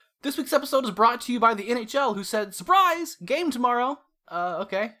This week's episode is brought to you by the NHL, who said, surprise, game tomorrow.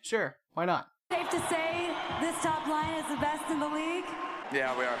 Okay, sure, why not? Safe to say this top line is the best in the league?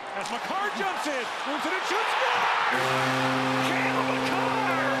 Yeah, we are. As Makar jumps in, moves it and shoots. Cale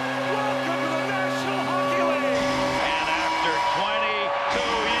Makar! Welcome to the National Hockey League! And after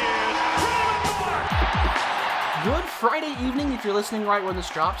 22 years, Good Friday evening if you're listening right when this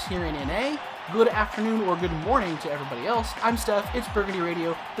drops here in NA. Good afternoon or good morning to everybody else. I'm Steph, it's Burgundy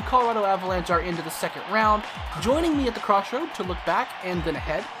Radio. The Colorado Avalanche are into the second round. Joining me at the crossroad to look back and then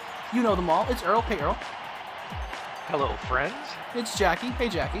ahead, you know them all, it's Earl. Hey, Earl. Hello, friends. It's Jackie. Hey,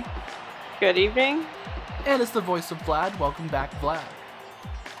 Jackie. Good evening. And it's the voice of Vlad. Welcome back, Vlad.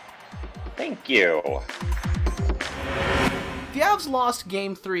 Thank you. The Avs lost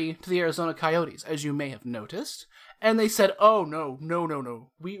Game 3 to the Arizona Coyotes, as you may have noticed. And they said, oh, no.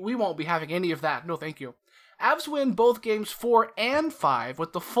 We won't be having any of that. No, thank you. Avs win both games 4 and 5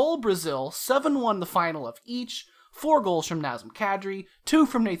 with the full Brazil, 7-1 the final of each, 4 goals from Nazem Kadri, 2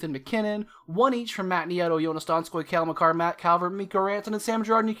 from Nathan MacKinnon, 1 each from Matt Nieto, Jonas Donskoy, Cale Makar, Matt Calvert, Mikko Rantanen, Sam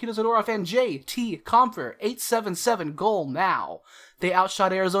Girard, Nikita Zadorov, and J.T. Compher. 8-7-7 goal now. They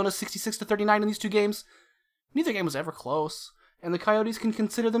outshot Arizona 66-39 in these two games. Neither game was ever close, and the Coyotes can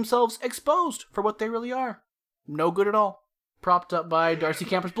consider themselves exposed for what they really are. No good at all. Propped up by Darcy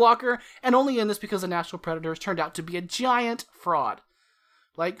Camper's blocker, and only in this because the Nashville Predators turned out to be a giant fraud.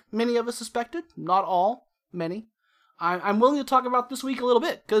 Like many of us suspected, not all, many. I'm willing to talk about this week a little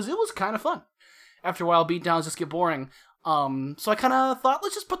bit, because it was kind of fun. After a while, beatdowns just get boring. So I kind of thought,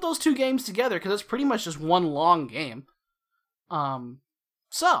 let's just put those two games together, because it's pretty much just one long game.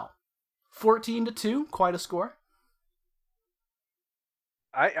 So, 14-2, quite a score.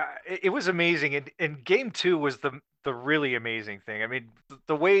 It was amazing, and game 2 was the really amazing thing. I mean,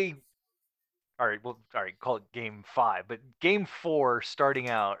 the way, all right, call it game 5, but game 4 starting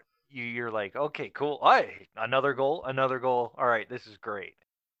out, you're like, okay, cool, another goal, all right, this is great.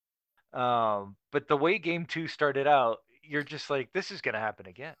 But the way game 2 started out, you're just like, this is gonna happen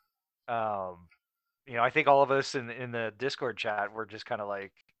again. I think all of us in the Discord chat were just kind of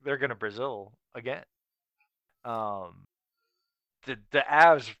like, they're gonna Brazil again. The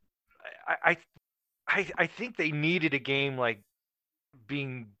Avs, I think they needed a game like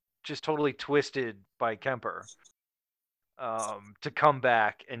being just totally twisted by Kemper to come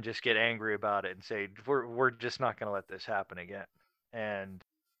back and just get angry about it and say we're just not going to let this happen again. And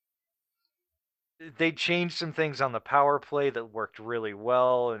they changed some things on the power play that worked really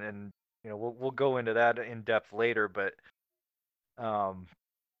well, and we'll go into that in depth later, but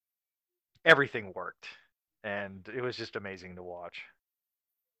everything worked. And it was just amazing to watch.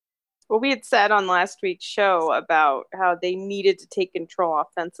 Well, we had said on last week's show about how they needed to take control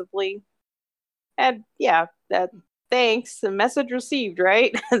offensively. And yeah, thanks. The message received,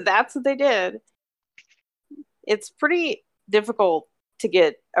 right? That's what they did. It's pretty difficult to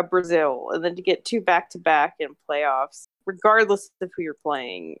get a Brazil and then to get 2 back-to-back in playoffs, regardless of who you're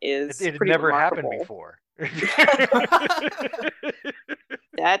playing, is it pretty never remarkable. happened before.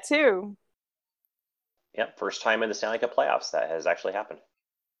 That too. Yep, first time in the Stanley Cup playoffs that has actually happened.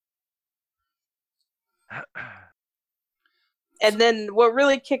 And then what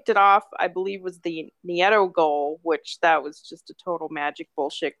really kicked it off, I believe, was the Nieto goal, which that was just a total magic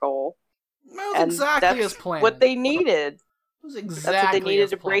bullshit goal. That was exactly as planned. What they needed. It was exactly That's what they needed as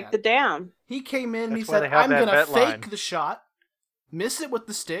to planned. break the dam. He came in and he That's why said, they have I'm that going to bet line. fake the shot, miss it with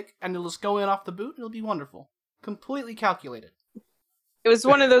the stick, and it'll just go in off the boot, and it'll be wonderful. Completely calculated. It was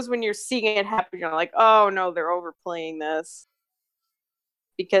one of those when you're seeing it happen, you're like, oh no, they're overplaying this.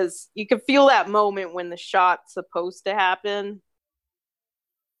 Because you can feel that moment when the shot's supposed to happen.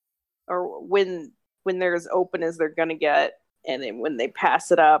 Or when they're as open as they're going to get. And then when they pass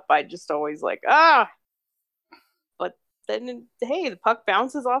it up, I just always like, But then, hey, the puck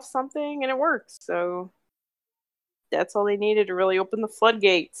bounces off something and it works. So that's all they needed to really open the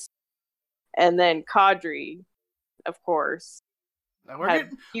floodgates. And then Kadri, of course, had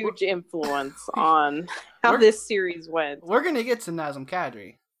huge influence on how this series went. We're going to get to Nazem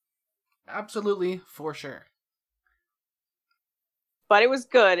Kadri. Absolutely, for sure. But it was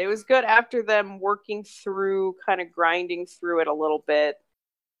good. It was good after them working through, kind of grinding through it a little bit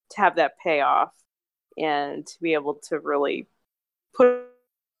to have that payoff and to be able to really put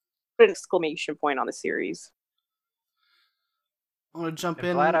an exclamation point on the series. I want to jump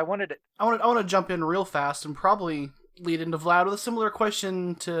in. Vlad, I want to jump in real fast and probably lead into Vlad with a similar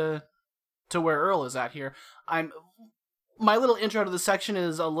question to where Earl is at here. My little intro to the section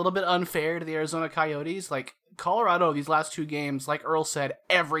is a little bit unfair to the Arizona Coyotes. Like, Colorado, these last two games, like Earl said,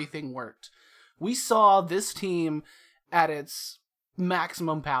 everything worked. We saw this team at its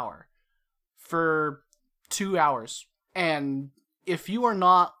maximum power for 2 hours. And if you are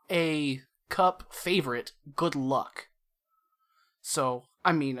not a Cup favorite, good luck. So,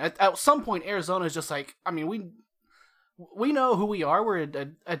 I mean, at some point, Arizona is just like, I mean, we know who we are. We're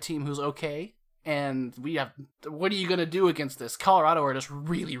a team who's okay. And what are you going to do against this? Colorado are just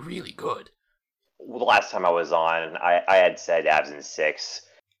really, really good. Well, the last time I was on, I had said Avs in 6,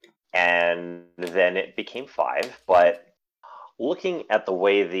 and then it became 5. But looking at the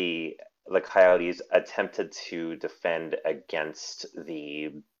way the Coyotes attempted to defend against the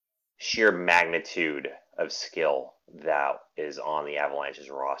sheer magnitude of skill that is on the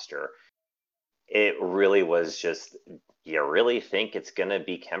Avalanche's roster, it really was just, you really think it's going to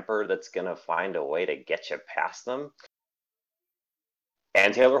be Kemper that's going to find a way to get you past them?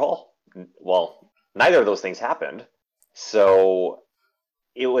 And Taylor Hall? Well, neither of those things happened. So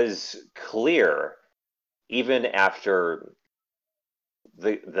it was clear, even after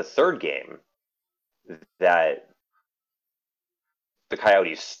the third game, that the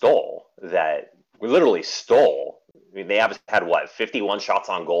Coyotes stole. That we literally stole. I mean, they have had 51 shots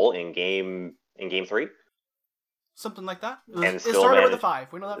on goal in game 3, something like that. And It still started with managed- a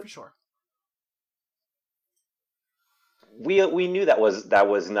 5. We know that for sure. We knew that was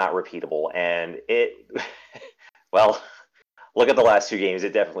not repeatable, and it well, look at the last 2 games.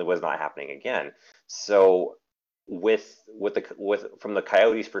 It definitely was not happening again. So from the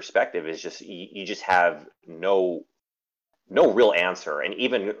Coyotes' perspective, is just you just have no real answer. And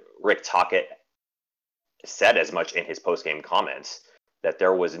even Rick Tocchet said as much in his post-game comments, that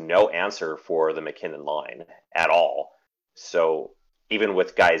there was no answer for the MacKinnon line at all. So even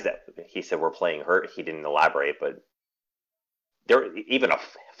with guys that he said were playing hurt, he didn't elaborate, but there, even a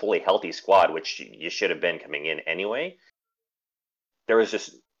fully healthy squad, which you should have been coming in anyway, it was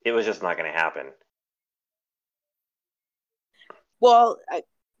just not going to happen. Well,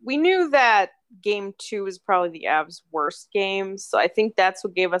 we knew that game 2 was probably the Avs' worst game, so I think that's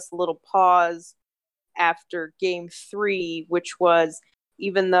what gave us a little pause after game 3, which was,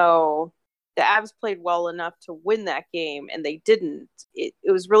 even though the Avs played well enough to win that game, and they didn't, it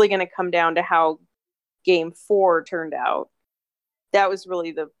was really going to come down to how game 4 turned out. That was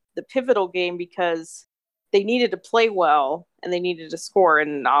really the pivotal game, because they needed to play well and they needed to score,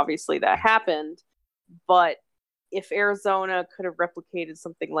 and obviously that happened. But if Arizona could have replicated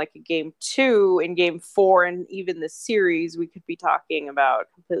something like a game 2 and game 4 and even this series, we could be talking about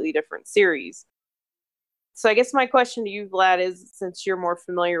a completely different series. So I guess my question to you, Vlad, is, since you're more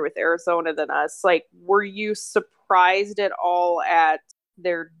familiar with Arizona than us, like, were you surprised at all at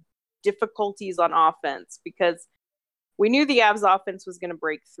their difficulties on offense? Because we knew the Avs offense was going to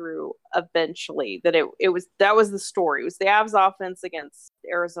break through eventually. That was the story. It was the Avs offense against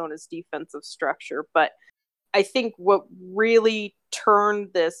Arizona's defensive structure. But I think what really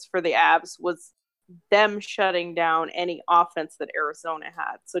turned this for the Avs was them shutting down any offense that Arizona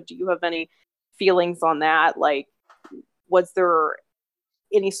had. So do you have any feelings on that? Like, was there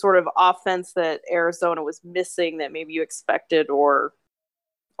any sort of offense that Arizona was missing that maybe you expected, or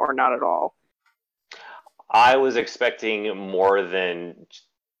not at all? I was expecting more than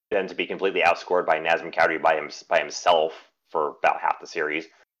to be completely outscored by Nazem Kadri by himself for about half the series.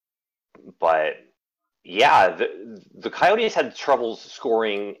 But yeah, the Coyotes had trouble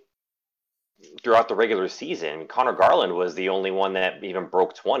scoring throughout the regular season. Connor Garland was the only one that even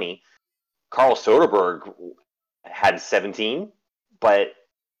broke 20. Carl Soderberg had 17, but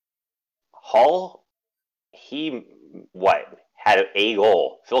Hall, he had a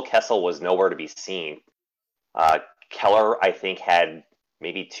goal. Phil Kessel was nowhere to be seen. Keller, I think, had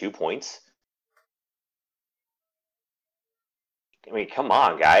maybe 2 points. I mean, come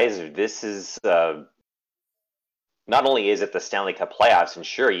on, guys. This is not only is it the Stanley Cup playoffs, and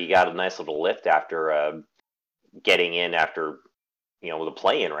sure, you got a nice little lift after getting in after the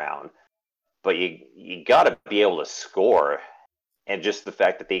play-in round, but you got to be able to score. And just the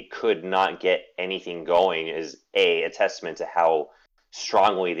fact that they could not get anything going is a testament to how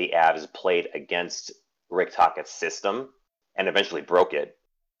strongly the Avs played against Rick Tocchet's system and eventually broke it.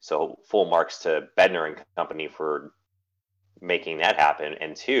 So full marks to Bednar and company for making that happen.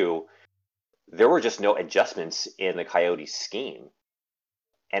 And 2, there were just no adjustments in the Coyotes scheme.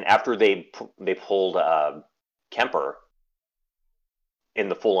 And after they pulled Kemper in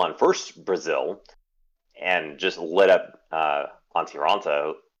the full-on first Brazil and just lit up on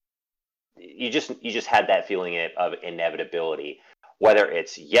Toronto, you just had that feeling of inevitability. Whether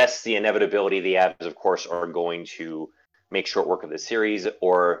it's, yes, the inevitability the Avs, of course, are going to make short work of the series,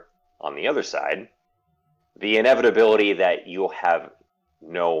 or on the other side, the inevitability that you'll have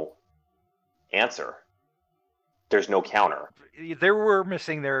no answer. there's no counter. They were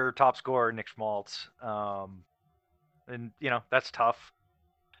missing their top scorer, Nick Schmaltz. And, that's tough.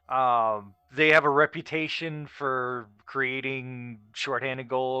 They have a reputation for creating shorthanded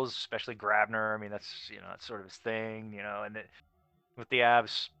goals, especially Grabner. I mean, that's sort of his thing, and with the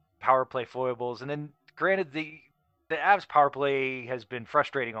Avs power play foibles. And then granted, the Avs power play has been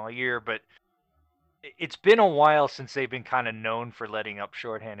frustrating all year, but it's been a while since they've been kind of known for letting up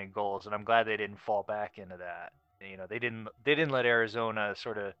shorthanded goals, and I'm glad they didn't fall back into that. They didn't let Arizona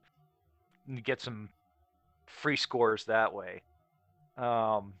sort of get some free scores that way.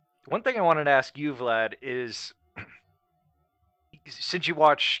 One thing I wanted to ask you, Vlad, is since you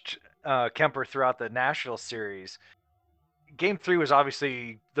watched Kemper throughout the National Series, Game 3 was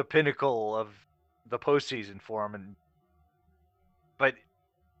obviously the pinnacle of the postseason for him, but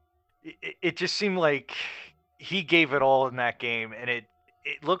it just seemed like he gave it all in that game, and it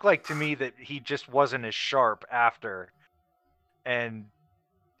looked like to me that he just wasn't as sharp after. And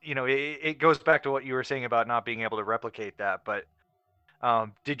it goes back to what you were saying about not being able to replicate that, but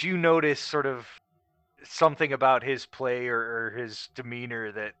did you notice sort of something about his play or his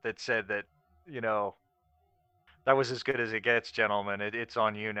demeanor that said that, that was as good as it gets, gentlemen, it's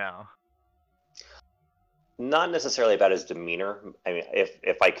on you now? Not necessarily about his demeanor. I mean,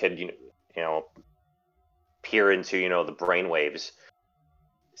 if I could, peer into, the brainwaves,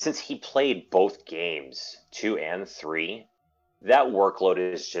 since he played both games, 2 and 3, that workload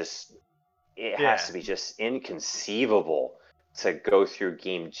is just, it has to be just inconceivable to go through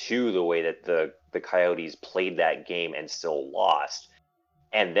Game 2 the way that the Coyotes played that game and still lost.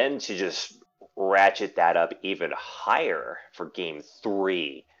 And then to just ratchet that up even higher for Game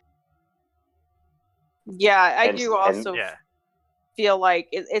 3. Yeah, I do also feel like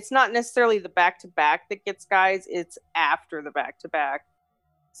it's not necessarily the back-to-back that gets guys, it's after the back-to-back.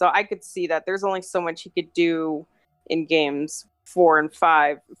 So I could see that. There's only so much he could do in games 4 and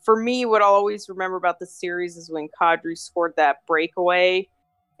 5. For me, what I'll always remember about the series is when Kadri scored that breakaway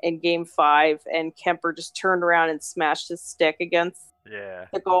in Game 5, and Kemper just turned around and smashed his stick against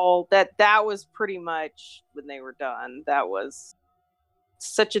the goal. That was pretty much when they were done. That was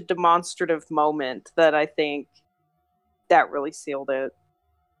such a demonstrative moment that I think that really sealed it.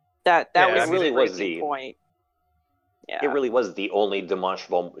 That was really the was breaking point. Yeah. It really was the only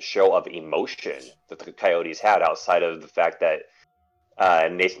demonstrable show of emotion that the Coyotes had, outside of the fact that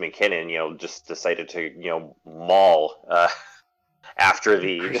Nathan MacKinnon, just decided to, maul after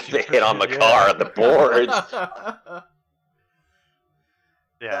the hit on Makar on the boards.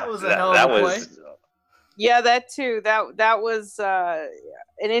 That was a hell of a play. Yeah, that too. That was an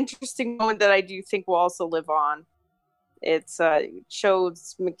interesting moment that I do think will also live on. It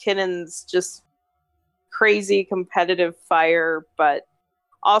shows McKinnon's just crazy competitive fire, but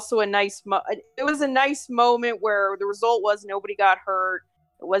also it was a nice moment where the result was nobody got hurt.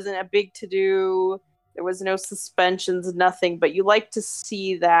 It wasn't a big to-do. There was no suspensions, nothing, but you like to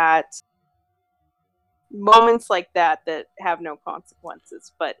see that moments like that have no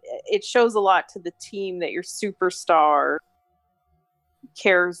consequences, but it shows a lot to the team that your superstar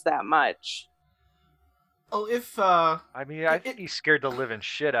cares that much. Oh, I think he's scared the living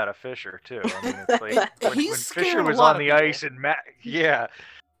shit out of Fisher too. I mean, it's like when Fisher was on the ice and that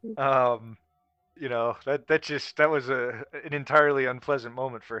was an entirely unpleasant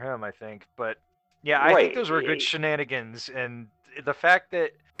moment for him, I think. But yeah, I think those were good shenanigans, and the fact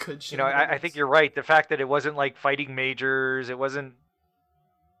that I think you're right. The fact that it wasn't like fighting majors,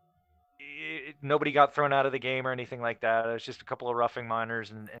 nobody got thrown out of the game or anything like that. It was just a couple of roughing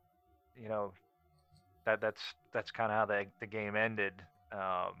minors, and that's kind of how the game ended.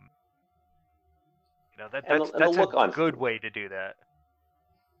 That's a good way to do that.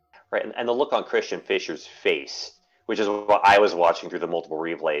 Right, and the look on Christian Fischer's face, which is what I was watching through the multiple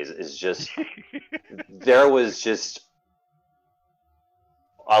replays, is just there was just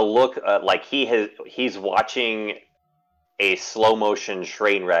a look like he's watching a slow motion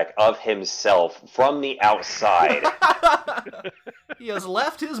train wreck of himself from the outside. He has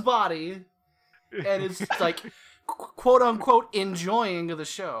left his body and is like quote unquote enjoying the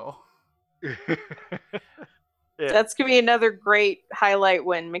show. Yeah. That's gonna be another great highlight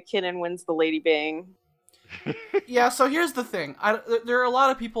when MacKinnon wins the Lady Byng. Yeah, so here's the thing. There are a lot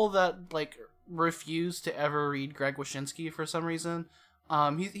of people that refuse to ever read Greg Wyshynski for some reason.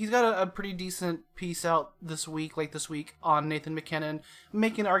 He's got a pretty decent piece out this week on Nathan MacKinnon,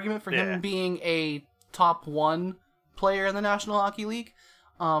 making an argument for him being a top 1 player in the National Hockey League.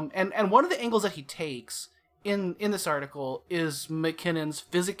 And one of the angles that he takes in this article is MacKinnon's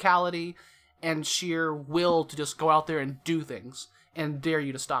physicality and sheer will to just go out there and do things and dare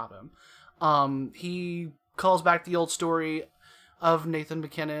you to stop him. He calls back the old story of Nathan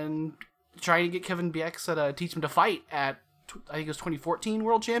McKinnon trying to get Kevin Bieksa to teach him to fight at, I think it was 2014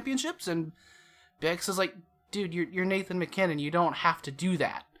 World Championships, and Bieksa's like, dude, you're Nathan McKinnon, you don't have to do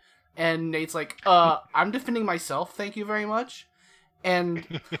that. And Nate's like, I'm defending myself, thank you very much. And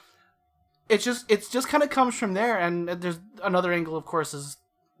it's just kind of comes from there. And there's another angle, of course, is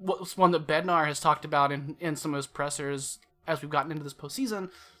one that Bednar has talked about in some of his pressers as we've gotten into this postseason,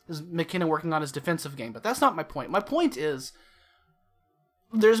 is McKinnon working on his defensive game. But that's not my point. My point is,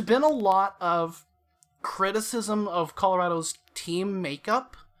 there's been a lot of criticism of Colorado's team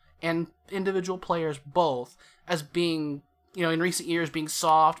makeup and individual players both as being, in recent years, being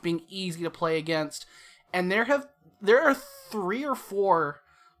soft, being easy to play against. And there are 3 or 4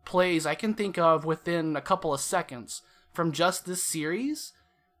 plays I can think of within a couple of seconds from just this series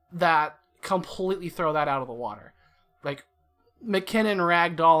that completely throw that out of the water. Like, McKinnon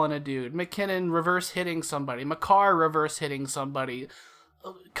ragdolling a dude, McKinnon reverse hitting somebody, Makar reverse hitting somebody,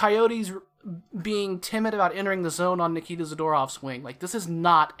 Coyotes being timid about entering the zone on Nikita Zadorov's wing. Like, this is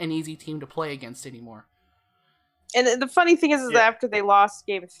not an easy team to play against anymore. And the funny thing is after they lost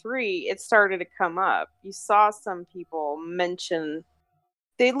Game 3, it started to come up. You saw some people mention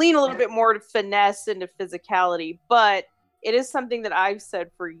they lean a little bit more to finesse and to physicality, but it is something that I've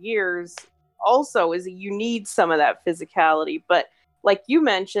said for years also, is that you need some of that physicality. But like you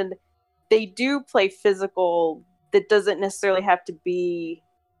mentioned, they do play physical. That doesn't necessarily have to be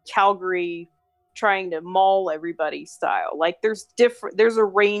Calgary trying to maul everybody style. Like, there's a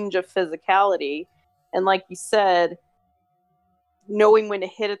range of physicality. And like you said, knowing when to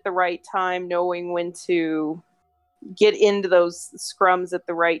hit at the right time, knowing when to get into those scrums at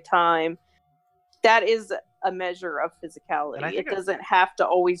the right time, that is a measure of physicality. It doesn't have to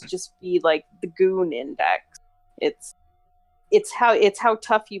always just be like the goon index. It's how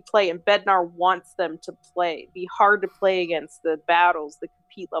tough you play, and Bednar wants them to be hard to play against, the battles, the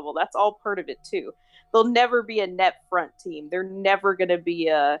compete level. That's all part of it too. They'll never be a net front team. They're never going to be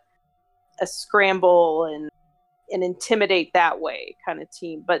a scramble and intimidate that way kind of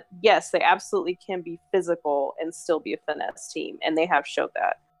team. But yes, they absolutely can be physical and still be a finesse team, and they have showed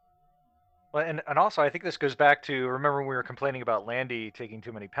that. Well, and also I think this goes back to, remember when we were complaining about Landy taking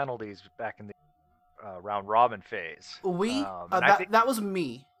too many penalties back in the round robin phase. That was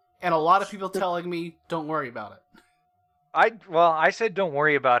me, and a lot of people telling me don't worry about it. I said don't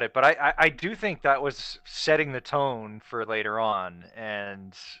worry about it, but I do think that was setting the tone for later on.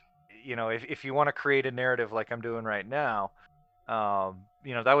 And if you want to create a narrative like I'm doing right now,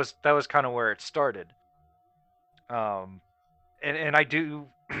 that was kind of where it started. And I do,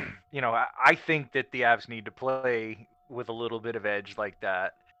 I think that the Avs need to play with a little bit of edge like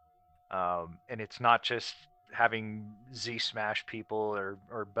that. And it's not just having Z smash people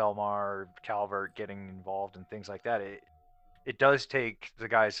or Belmar or Calvert getting involved and things like that. It does take the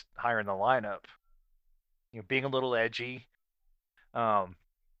guys higher in the lineup, being a little edgy.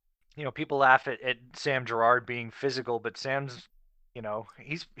 People laugh at Sam Girard being physical, but Sam's,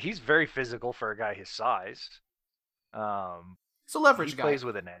 he's very physical for a guy his size. It's a leverage guy. He plays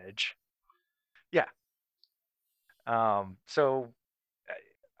with an edge. Yeah. So,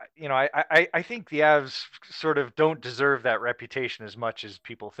 I think the Avs sort of don't deserve that reputation as much as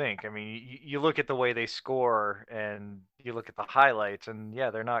people think. I mean, you look at the way they score and you look at the highlights, and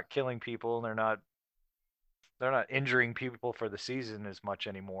yeah, they're not killing people, and they're not injuring people for the season as much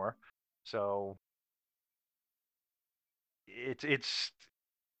anymore. So it's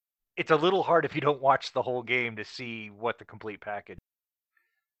a little hard if you don't watch the whole game to see what the complete package.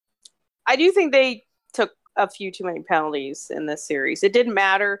 I do think they took a few too many penalties in this series. It didn't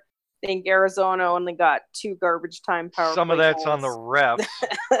matter. I think Arizona only got 2 garbage time power Some play of that's goals. on the refs.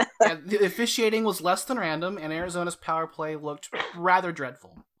 Yeah, the officiating was less than random, and Arizona's power play looked rather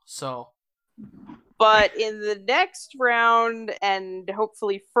dreadful. So, but in the next round, and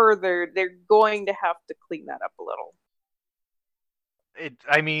hopefully further, they're going to have to clean that up a little.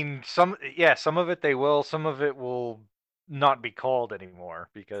 Some of it they will. Some of it will not be called anymore,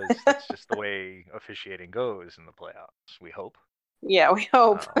 because that's just the way officiating goes in the playoffs. We hope. Yeah, we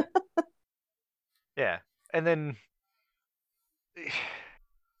hope. Yeah, and then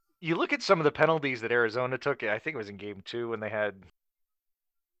you look at some of the penalties that Arizona took. I think it was in Game 2 when they had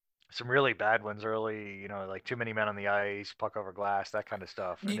some really bad ones early. Like too many men on the ice, puck over glass, that kind of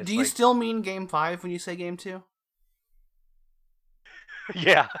stuff. Do you still mean Game 5 when you say Game 2?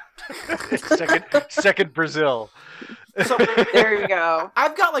 Yeah. Second Brazil. So there you go.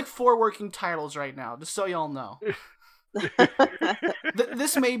 I've got like 4 working titles right now, just so y'all know.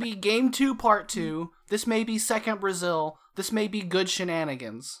 This may be Game 2 Part 2. This may be Second Brazil. This may be Good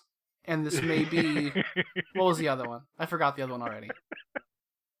Shenanigans. and this may be what was the other one? I forgot the other one already.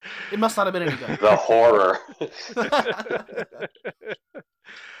 It must not have been any good. The horror.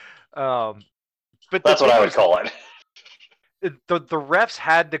 But That's what I would call it. The refs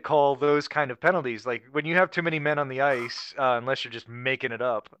had to call those kind of penalties. Like when you have too many men on the ice, unless you're just making it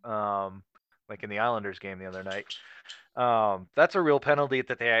up, like in the Islanders game the other night, that's a real penalty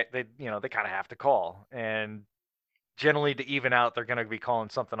that they kind of have to call. And generally, to even out, they're going to be calling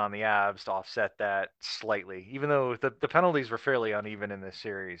something on the Avs to offset that slightly. Even though the penalties were fairly uneven in this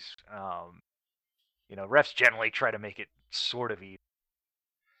series, refs generally try to make it sort of even.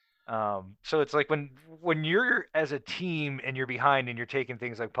 So it's like when you're as a team and you're behind and you're taking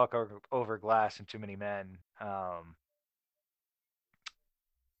things like puck over glass and too many men,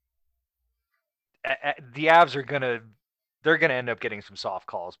 the Avs they're gonna end up getting some soft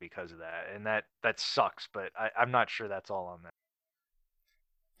calls because of that, and that sucks. But I'm not sure that's all on that.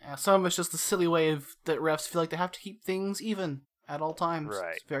 Yeah, some of it's just the silly way that refs feel like they have to keep things even at all times.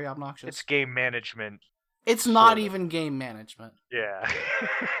 Right. It's very obnoxious. It's game management. It's not even game management. Yeah.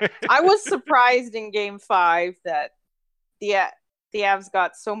 I was surprised in Game 5 that the Avs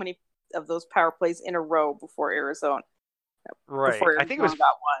got so many of those power plays in a row before Arizona. Right. Before Arizona I think it was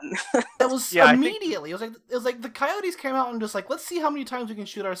got one. It was immediately. It was like the Coyotes came out and just like, let's see how many times we can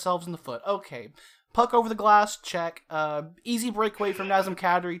shoot ourselves in the foot. Okay, puck over the glass, check. Easy breakaway from Nazem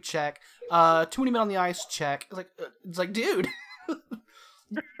Kadri, check. Too many men on the ice, check. It's like, dude.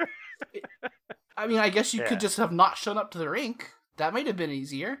 I mean, I guess you could just have not shown up to the rink. That might have been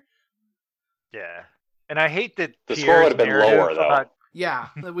easier. Yeah, and I hate that the score would have been lower, though. Yeah,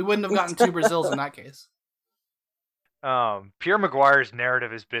 we wouldn't have gotten 2 Brazils in that case. Pierre Maguire's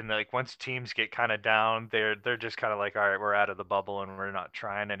narrative has been like once teams get kind of down, they're just kind of like, all right, we're out of the bubble and we're not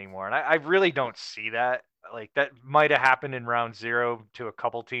trying anymore. And I really don't see that. Like that might have happened in round 0 to a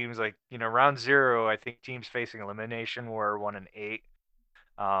couple teams. Like round 0, I think teams facing elimination were 1-8.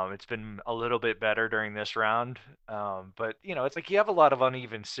 It's been a little bit better during this round, but it's like you have a lot of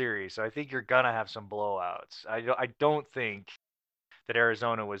uneven series, so I think you're gonna have some blowouts. I don't think that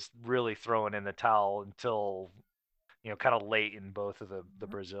Arizona was really throwing in the towel until kind of late in both of the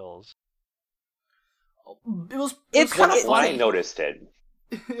Brazils. It's kind of funny. I noticed it.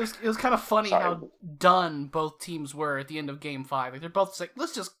 It was kind of funny how done both teams were at the end of Game 5. Like they're both like,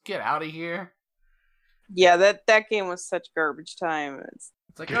 let's just get out of here. Yeah, that game was such garbage time.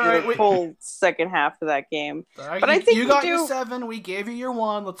 It's like, all right, whole second half of that game. Right, but I think you got your 7, we gave you your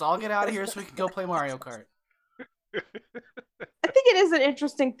 1. Let's all get out of here so we can go play Mario Kart. I think it is an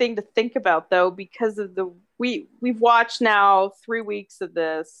interesting thing to think about, though, because of we've watched now 3 weeks of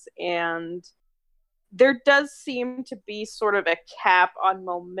this, and there does seem to be sort of a cap on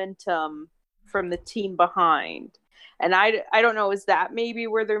momentum from the team behind. And I don't know, is that maybe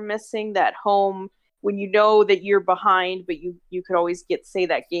where they're missing that home? When you know that you're behind, but you could always get, say,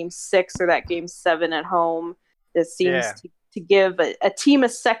 that Game 6 or that Game 7 at home, that seems to give a team a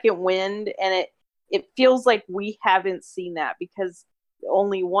second wind, and it feels like we haven't seen that because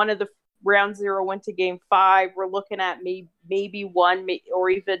only one of the round 0 went to Game 5. We're looking at maybe one or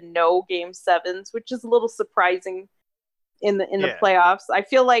even no Game 7s, which is a little surprising in the playoffs. I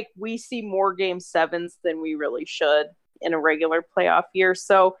feel like we see more Game 7s than we really should in a regular playoff year.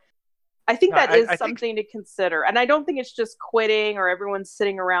 So I think that is something to consider. And I don't think it's just quitting or everyone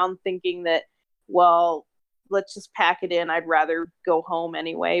sitting around thinking that, well, let's just pack it in. I'd rather go home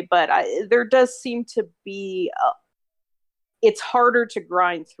anyway. But there does seem to be, it's harder to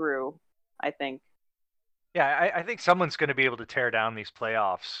grind through, I think. Yeah, I think someone's going to be able to tear down these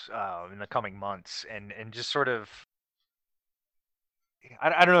playoffs in the coming months and just sort of,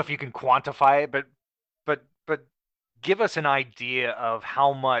 I don't know if you can quantify it, but give us an idea of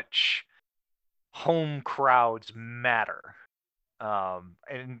how much home crowds matter.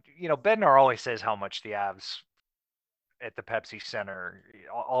 And Bednar always says how much the Avs at the Pepsi Center,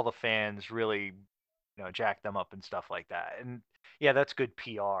 all the fans really jack them up and stuff like that. And yeah, that's good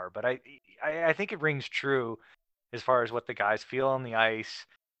PR, but I think it rings true as far as what the guys feel on the ice.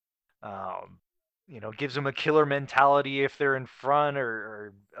 Gives them a killer mentality if they're in front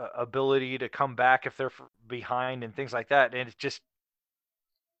or ability to come back if they're behind and things like that. And it's just,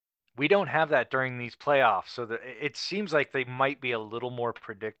 we don't have that during these playoffs. So it seems like they might be a little more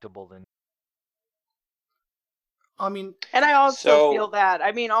predictable than. I mean, and I also feel that.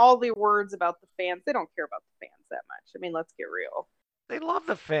 I mean, all the words about the fans, they don't care about the fans that much. I mean, let's get real. They love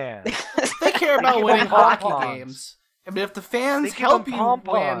the fans. They care about winning hockey games. I mean, if the fans help you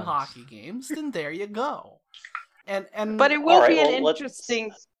win hockey games, then there you go. And but it will be an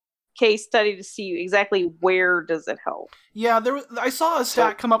interesting. case study to see exactly where does it help. Yeah, I saw a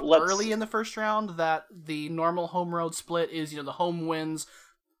stat come up let's- early in the first round that the normal home road split is, the home wins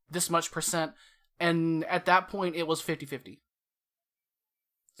this much percent, and at that point it was 50-50.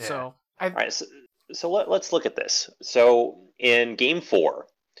 Yeah. So, All right, so let's look at this. So in Game 4,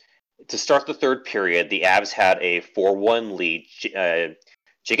 to start the third period, the Avs had a 4-1 lead.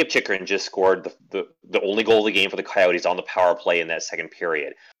 Jacob Chychrun just scored the only goal of the game for the Coyotes on the power play in that second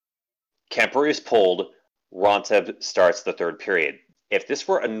period. Kemper is pulled. Rontev starts the third period. If this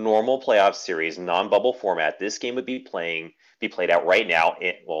were a normal playoff series, non-bubble format, this game would be played out right now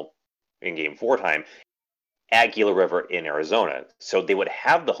in Game 4 time at Gila River in Arizona. So they would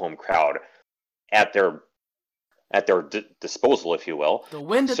have the home crowd at their disposal, if you will. the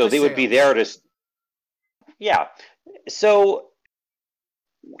wind at So the they would be there to, yeah. So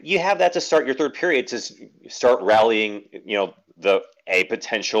you have that to start your third period to start rallying, a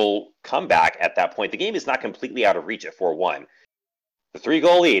potential comeback at that point. The game is not completely out of reach at 4-1. The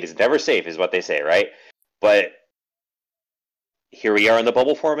 3-goal lead is never safe, is what they say, right? But here we are in the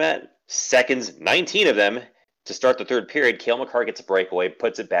bubble format. Seconds, 19 of them to start the third period. Cale Makar gets a breakaway,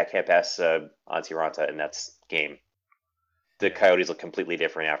 puts it backhand past Antti Raanta, and that's game. The Coyotes look completely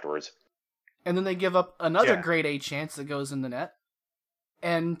different afterwards. And then they give up another grade A chance that goes in the net.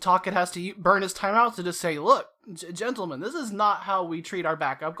 And Tocchet has to burn his timeout to just say, look, gentlemen, this is not how we treat our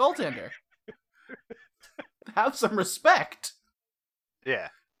backup goaltender. Have some respect. Yeah.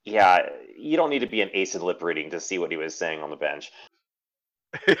 Yeah, you don't need to be an ace in lip reading to see what he was saying on the bench.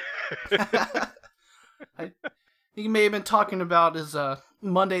 He may have been talking about his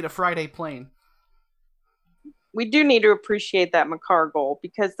Monday to Friday plane. We do need to appreciate that Makar goal,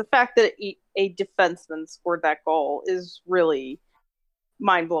 because the fact that a defenseman scored that goal is really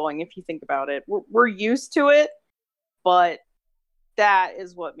mind-blowing if you think about it. We're used to it, but that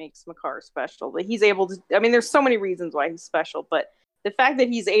is what makes Makar special. That he's able to, there's so many reasons why he's special, but the fact that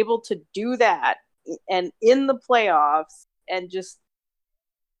he's able to do that and in the playoffs and just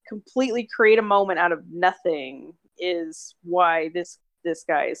completely create a moment out of nothing is why this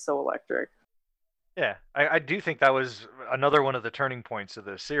guy is so electric. Yeah, I do think that was another one of the turning points of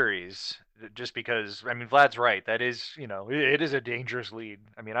the series, just because, Vlad's right. That is, it is a dangerous lead.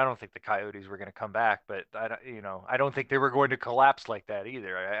 I don't think the Coyotes were going to come back, but I don't think they were going to collapse like that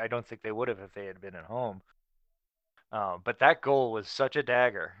either. I don't think they would have if they had been at home. But that goal was such a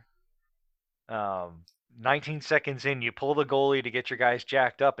dagger. 19 seconds in, you pull the goalie to get your guys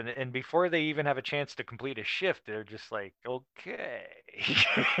jacked up, and before they even have a chance to complete a shift, they're just like, okay.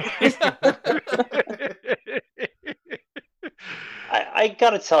 I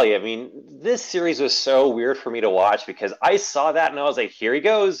gotta tell you, this series was so weird for me to watch because I saw that and I was like, here he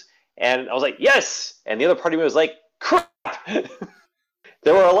goes. And I was like, yes! And the other part of me was like, crap!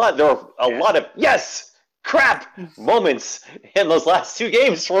 There were a lot of yes! Crap! moments in those last two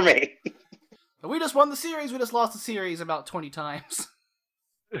games for me. We just won the series, we just lost the series about 20 times.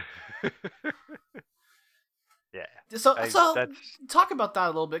 Yeah. So talk about that a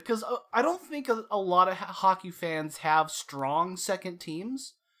little bit, because I don't think a lot of hockey fans have strong second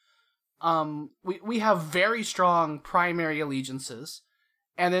teams. We have very strong primary allegiances,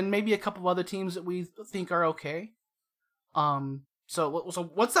 and then maybe a couple of other teams that we think are okay.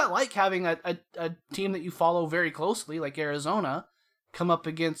 So what's that like, having a team that you follow very closely, like Arizona, come up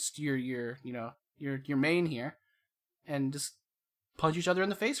against your main here, and just punch each other in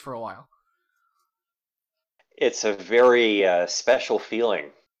the face for a while? It's a very special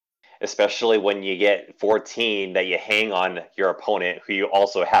feeling, especially when you get 14 that you hang on your opponent who you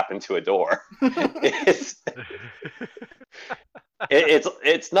also happen to adore.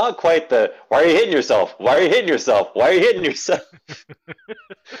 It's not quite the, why are you hitting yourself? Why are you hitting yourself? Why are you hitting yourself?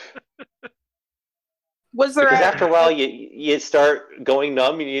 Was there because after a while you start going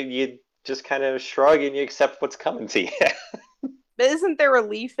numb and you just kind of shrug and you accept what's coming to you. But isn't there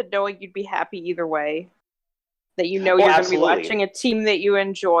relief in knowing you'd be happy either way? That you're going to be watching a team that you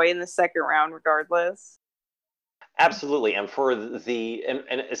enjoy in the second round regardless? Absolutely. And for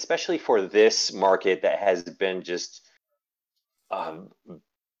and especially for this market that has been just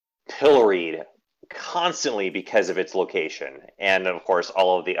pilloried constantly because of its location, and of course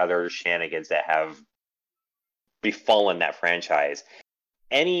all of the other shenanigans that have befallen that franchise,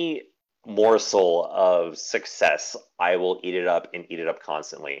 any morsel of success, I will eat it up and eat it up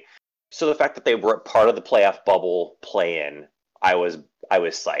constantly. So the fact that they were part of the playoff bubble play-in, I was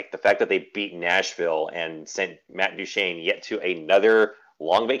psyched. The fact that they beat Nashville and sent Matt Duchene yet to another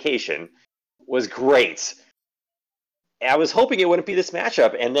long vacation was great. I was hoping it wouldn't be this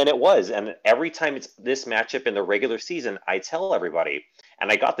matchup, and then it was. And every time it's this matchup in the regular season, I tell everybody,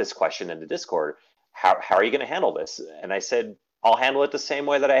 And I got this question in the Discord, how are you going to handle this? And I said, I'll handle it the same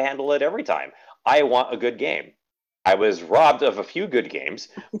way that I handle it every time. I want a good game. I was robbed of a few good games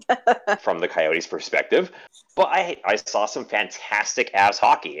from the Coyotes' perspective, but I saw some fantastic Avs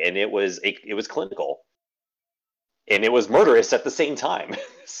hockey, and it was clinical, and it was murderous at the same time.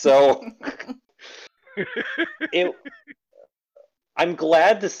 So I'm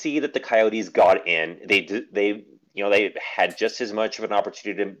glad to see that the Coyotes got in. They had just as much of an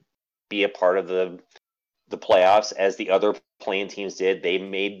opportunity to be a part of the playoffs as the other playing teams did. They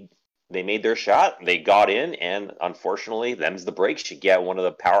made their shot. They got in, and unfortunately, them's the breaks. You get one of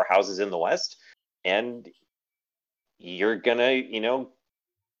the powerhouses in the West, and you're gonna,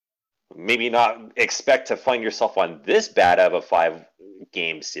 maybe not expect to find yourself on this bad of a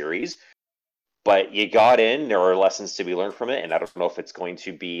 5-game series, but you got in. There are lessons to be learned from it, and I don't know if it's going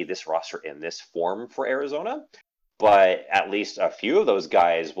to be this roster in this form for Arizona, but at least a few of those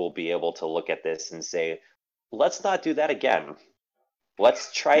guys will be able to look at this and say, let's not do that again.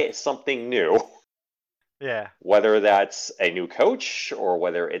 Let's try something new. Yeah. Whether that's a new coach or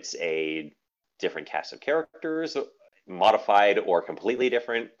whether it's a different cast of characters, modified or completely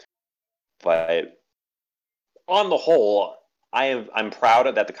different. But on the whole, I'm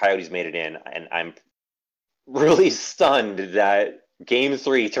proud that the Coyotes made it in, and I'm really stunned that Game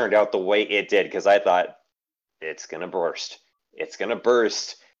 3 turned out the way it did, because I thought it's gonna burst. It's gonna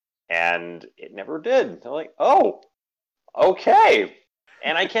burst, and it never did. I'm like, oh, okay.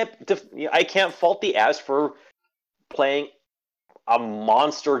 And I can't fault the Avs for playing a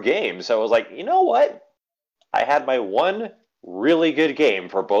monster game. So I was like, you know what? I had my one really good game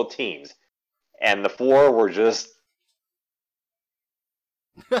for both teams, and the 4 were just,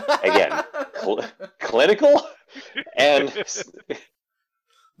 again, clinical, and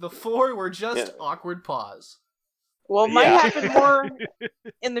the 4 were just awkward pause. Well, it might Yeah. happen more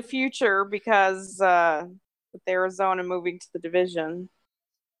in the future because with Arizona moving to the division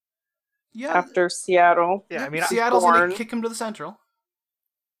Yeah, after Seattle. Yeah, I mean, Seattle's Born. gonna kick him to the Central.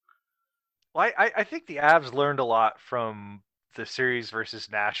 Well, I think the Avs learned a lot from the series versus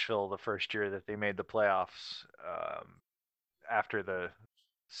Nashville the first year that they made the playoffs, after the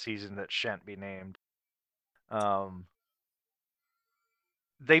season that shan't be named.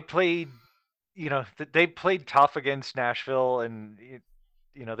 They played, they played tough against Nashville, and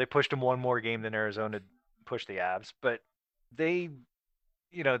they pushed them one more game than Arizona pushed the Avs, but they,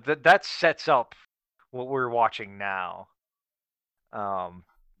 that sets up what we're watching now.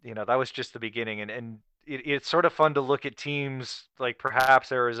 That was just the beginning, and it's sort of fun to look at teams like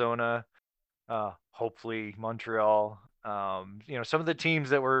perhaps Arizona, hopefully Montreal, some of the teams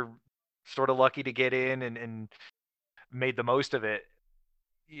that were sort of lucky to get in and made the most of it,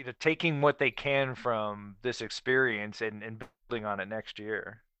 taking what they can from this experience and building on it next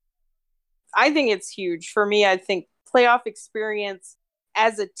year. I think it's huge. For me, I think playoff experience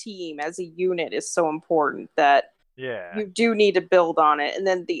as a team, as a unit, is so important that you do need to build on it. And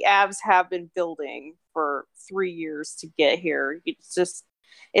then the Avs have been building for 3 years to get here.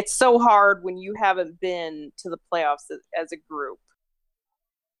 It's so hard when you haven't been to the playoffs as a group.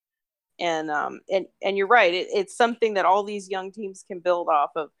 And you're right. It's something that all these young teams can build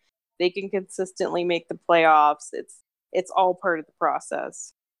off of. They can consistently make the playoffs. It's all part of the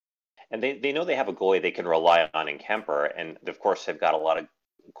process. And they know they have a goalie they can rely on in Kemper, and of course they've got a lot of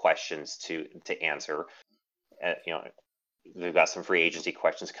questions to answer. They've got some free agency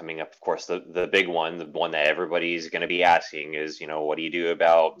questions coming up. Of course, the big one, the one that everybody's going to be asking is, what do you do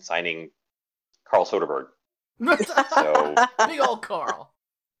about signing Carl Soderberg? So Big old Carl.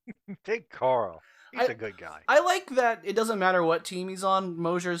 Take Carl. He's a good guy. I like that it doesn't matter what team he's on.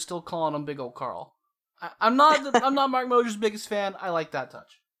 Mosier's still calling him Big Old Carl. I'm not Mark Mosier's biggest fan. I like that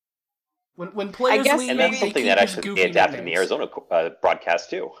touch. When players leave, and that's they something keep that his actually goofy they adapted in the nicknames. Arizona broadcast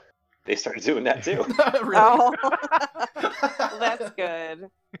too. They started doing that too. Really? Oh, that's good.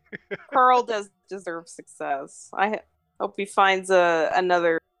 Carl does deserve success. I hope he finds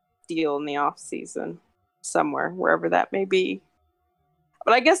another deal in the off season somewhere, wherever that may be.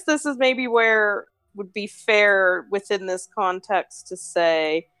 But I guess this is maybe where would be fair within this context to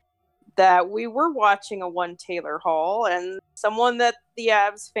say that we were watching a one Taylor Hall, and someone that the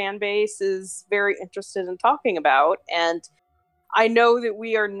Avs fan base is very interested in talking about. And I know that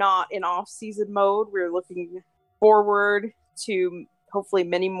we are not in off-season mode. We're looking forward to hopefully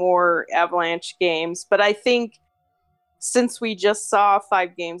many more Avalanche games. But I think since we just saw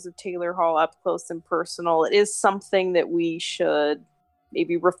 5 games of Taylor Hall up close and personal, it is something that we should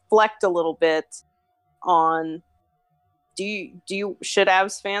maybe reflect a little bit on. Should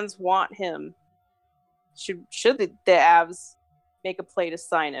Avs fans want him? Should the Avs make a play to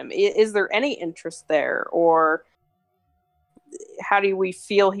sign him? Is there any interest there, or how do we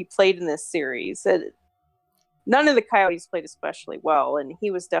feel he played in this series? None of the Coyotes played especially well, and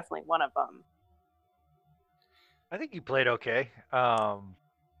he was definitely one of them. I think he played okay. I'm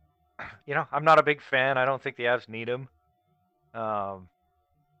not a big fan. I don't think the Avs need him.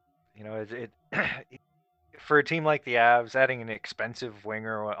 It for a team like the Avs, adding an expensive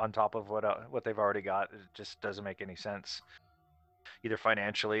winger on top of what they've already got, it just doesn't make any sense, either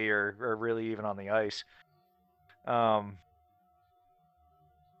financially or really even on the ice.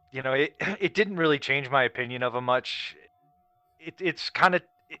 It didn't really change my opinion of him much. It's kind of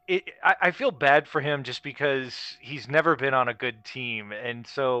I feel bad for him just because he's never been on a good team, and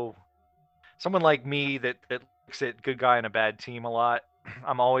so someone like me that looks at good guy and a bad team a lot,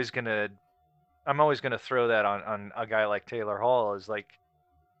 I'm always gonna throw that on a guy like Taylor Hall. Is like,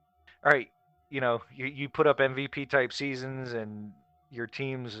 all right, you put up MVP type seasons and your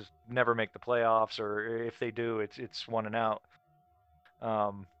teams never make the playoffs, or if they do, it's one and out.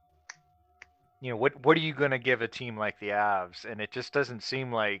 What are you going to give a team like the Avs? And it just doesn't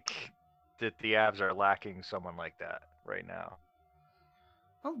seem like that the Avs are lacking someone like that right now.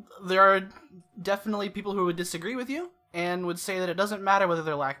 Well, there are definitely people who would disagree with you and would say that it doesn't matter whether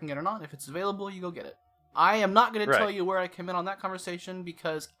they're lacking it or not. If it's available, you go get it. I am not going to tell you where I come in on that conversation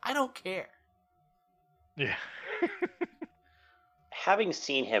because I don't care. Yeah. Having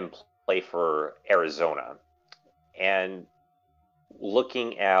seen him play for Arizona and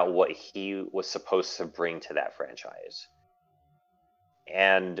looking at what he was supposed to bring to that franchise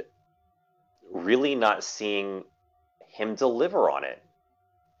and really not seeing him deliver on it,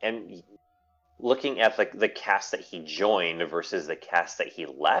 and looking at the cast that he joined versus the cast that he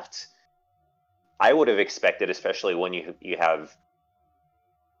left, I would have expected, especially when you have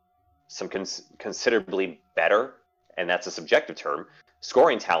some considerably better, and that's a subjective term,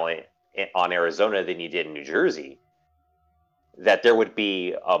 scoring talent on Arizona than you did in New Jersey, that there would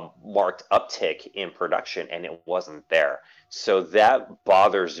be a marked uptick in production, and it wasn't there. So that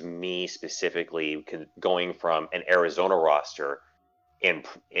bothers me specifically, going from an Arizona roster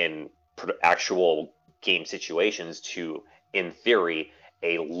in actual game situations to, in theory,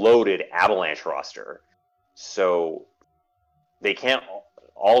 a loaded Avalanche roster. So they can't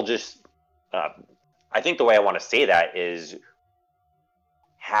all just... I think the way I want to say that is,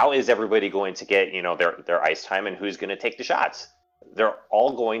 how is everybody going to get their ice time, and who's going to take the shots? They're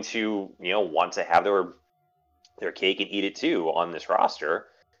all going to want to have their cake and eat it too on this roster.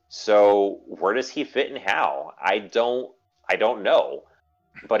 So where does he fit and how? I don't know,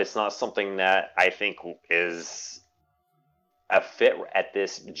 but it's not something that I think is a fit at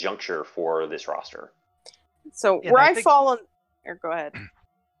this juncture for this roster. So where I fall on, or go ahead.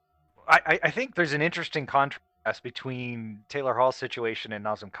 I think there's an interesting contrast between Taylor Hall's situation and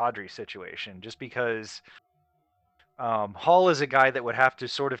Nazem Kadri's situation, just because Hall is a guy that would have to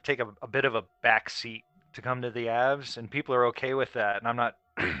sort of take a bit of a back seat to come to the Avs, and people are okay with that. And I'm not,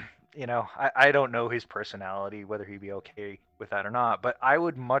 I don't know his personality, whether he'd be okay with that or not, but I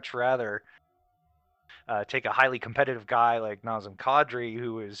would much rather take a highly competitive guy like Nazem Kadri,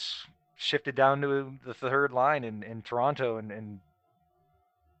 who is shifted down to the third line in Toronto, and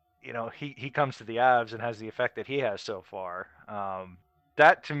he comes to the Avs and has the effect that he has so far.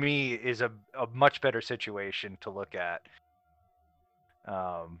 That to me is a much better situation to look at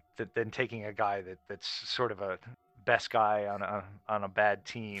than taking a guy that's sort of a best guy on a bad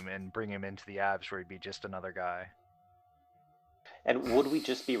team and bring him into the Avs where he'd be just another guy. And would we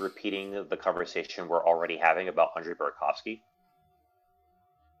just be repeating the conversation we're already having about Andrei Burakovsky?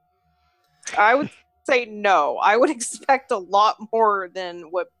 I would say no. I would expect a lot more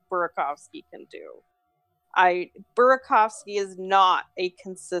than what Burakovsky can do. Burakovsky is not a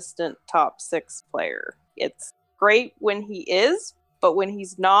consistent top 6 player. It's great when he is, but when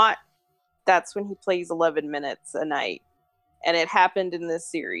he's not, that's when he plays 11 minutes a night. And it happened in this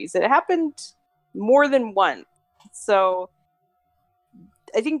series. It happened more than once. So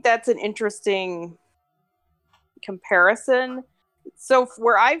I think that's an interesting comparison. So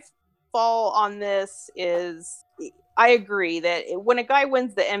where I fall on this is, I agree that when a guy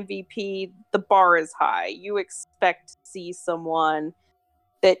wins the MVP, the bar is high. You expect to see someone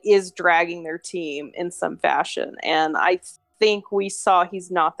that is dragging their team in some fashion. And I think we saw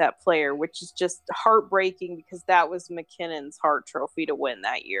he's not that player, which is just heartbreaking because that was McKinnon's Hart Trophy to win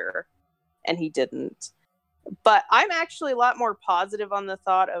that year, and he didn't. But I'm actually a lot more positive on the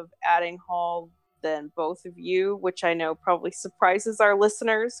thought of adding Hall than both of you, which I know probably surprises our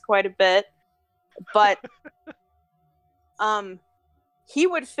listeners quite a bit. But he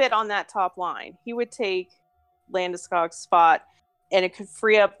would fit on that top line. He would take Landeskog's spot. and it could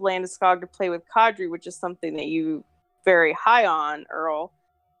free up Landeskog to play with Kadri, which is something that you very high on, Earl.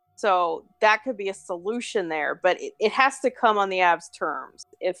 So that could be a solution there, but it has to come on the Avs' terms.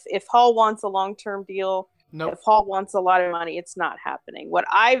 If Hall wants a long-term deal, Nope. if Hall wants a lot of money, it's not happening. What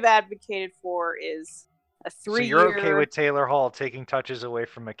I've advocated for is a 3-year... So you're okay with Taylor Hall taking touches away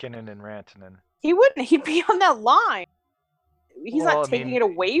from McKinnon and Rantanen? He wouldn't. He'd be on that line. He's Well, not taking it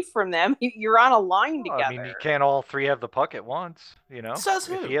away from them. You're on a line together. I mean, you can't all three have the puck at once, you know? Says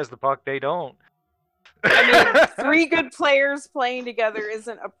who? If he has the puck, they don't. I mean, 3 good players playing together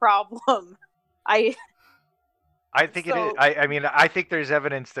isn't a problem. I think it is. I mean, I think there's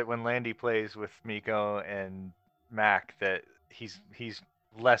evidence that when Landy plays with Mikko and Mac, that he's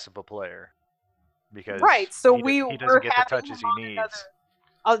less of a player because right. So he we're doesn't get the having touches him on he needs.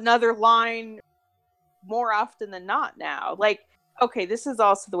 another line more often than not now. Like, okay, this is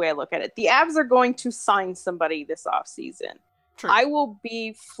also the way I look at it. The Avs are going to sign somebody this offseason. True. I will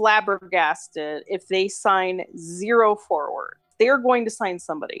be flabbergasted if they sign 0 forward. They're going to sign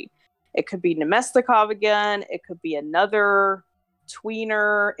somebody. It could be Nemestikov again. It could be another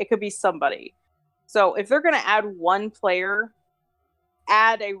tweener. It could be somebody. So if they're going to add one player,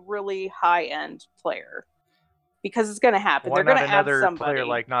 add a really high-end player. Because it's going to happen. Why They're going not to add another somebody. player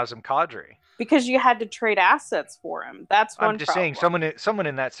like Nazem Kadri? Because you had to trade assets for him. That's one I'm just saying, someone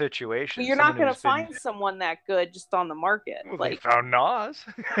in that situation. But you're not going to someone who's find someone that good just on the market. Well, Like, they found Nas.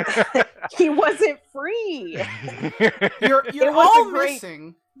 he wasn't free. You're It was all a great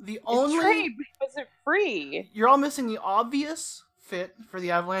missing the It's only. trade, but he wasn't free. You're all missing the obvious fit for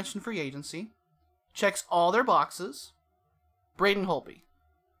the Avalanche in free agency. Checks all their boxes. Braden Holtby.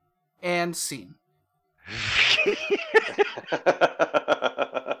 And scene.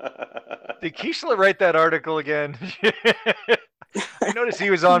 Did Kiesler write that article again? I noticed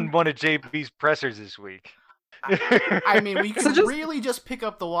he was on one of JB's pressers this week. I mean, we So could really just pick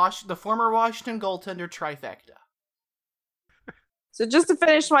up the former Washington goaltender trifecta. So just to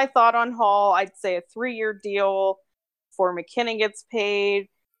finish my thought on Hall, I'd say a 3-year deal before McKinnon gets paid.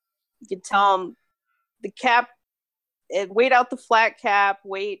 You can tell him the cap, wait out the flat cap,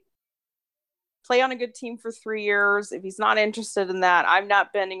 play on a good team for 3 years. If he's not interested in that, I'm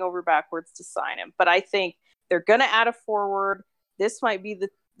not bending over backwards to sign him. But I think they're going to add a forward. This might be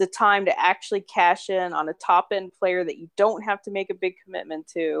the time to actually cash in on a top-end player that you don't have to make a big commitment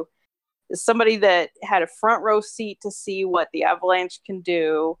to. Is somebody that had a front row seat to see what the Avalanche can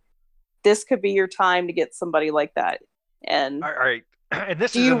do. This could be your time to get somebody like that. And all right. And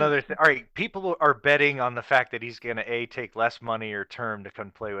this is another thing. All right, people are betting on the fact that he's going to take less money or term to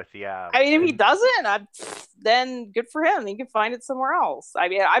come play with the Avs. I mean, if he doesn't, then good for him. He can find it somewhere else. I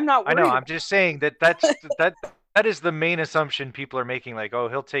mean, I'm not worried. I know. I'm just saying that is the main assumption people are making. Like, oh,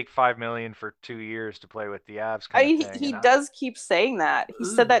 he'll take $5 million for 2 years to play with the Avs. He does keep saying that. He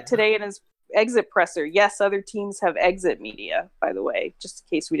said that today in his exit presser. Yes, other teams have exit media, by the way, just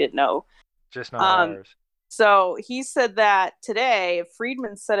in case we didn't know. Just not ours. So he said that today.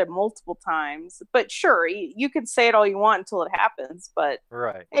 Friedman said it multiple times. But sure, you can say it all you want until it happens. But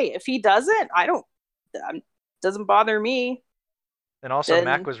right. Hey, if he doesn't, doesn't bother me. And also,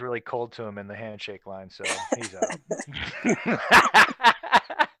 Mac was really cold to him in the handshake line, so he's out.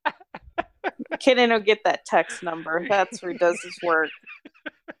 McKinnon will get that text number. That's where he does his work.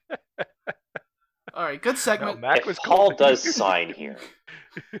 All right, good segment. No, Mac if was Hall cold. does sign here,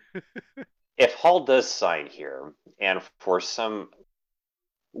 and for some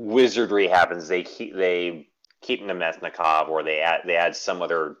wizardry happens, they keep Nemesnikov, or they add some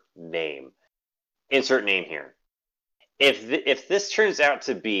other name. Insert name here. If this turns out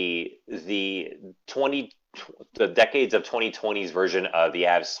to be the decades of 2020's version of the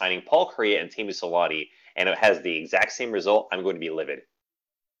Avs signing Paul Kariya and Teemu Selanne, and it has the exact same result, I'm going to be livid.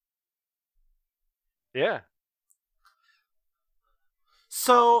 Yeah.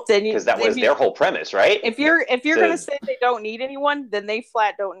 So because that was their whole premise, right? If you're going to say they don't need anyone, then they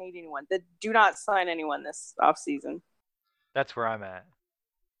flat don't need anyone. They do not sign anyone this offseason. That's where I'm at.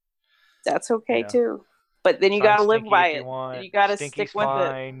 That's okay too. But then you got to live by it. You got to stick with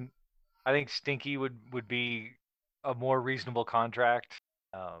it. I think Stinky would be a more reasonable contract.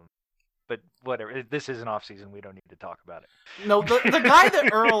 But whatever. This is an off-season. We don't need to talk about it. No, the guy that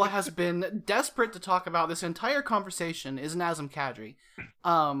Earl has been desperate to talk about this entire conversation is Nazem Kadri.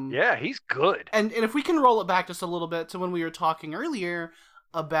 Yeah, he's good. And if we can roll it back just a little bit to when we were talking earlier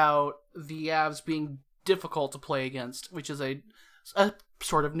about the Avs being difficult to play against, which is a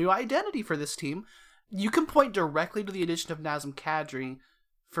sort of new identity for this team, you can point directly to the addition of Nazem Kadri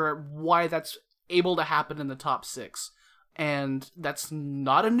for why that's able to happen in the top 6. And that's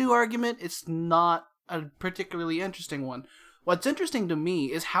not a new argument. It's not a particularly interesting one. What's interesting to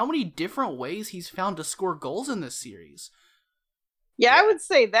me is how many different ways he's found to score goals in this series. Yeah, I would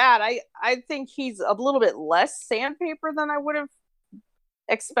say that. I think he's a little bit less sandpaper than I would have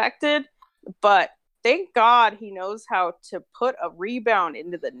expected, but thank God he knows how to put a rebound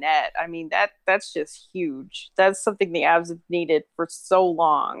into the net. I mean, that's just huge. That's something the Avs have needed for so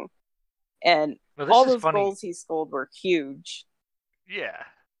long. And all those goals he scored were huge. Yeah.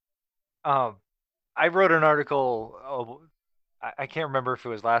 I wrote an article, I can't remember if it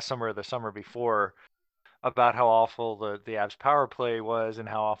was last summer or the summer before, about how awful the Avs power play was and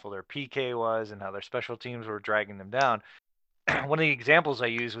how awful their PK was and how their special teams were dragging them down. One of the examples I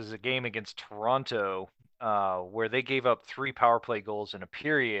used was a game against Toronto where they gave up 3 power play goals in a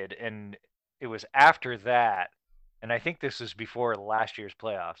period, and it was after that, and I think this was before last year's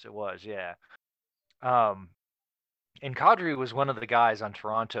playoffs. It was, yeah. And Kadri was one of the guys on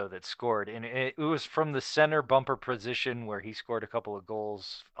Toronto that scored, and it was from the center bumper position where he scored a couple of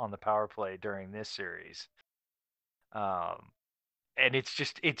goals on the power play during this series. And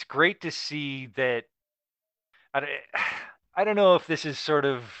it's great to see that. I don't know if this is sort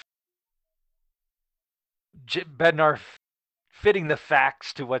of Bednar fitting the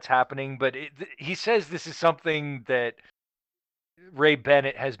facts to what's happening, but he says this is something that Ray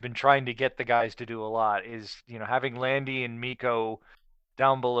Bennett has been trying to get the guys to do a lot, is, having Landy and Mikko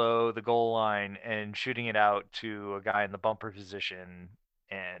down below the goal line and shooting it out to a guy in the bumper position,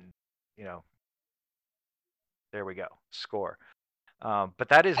 and, there we go, score. But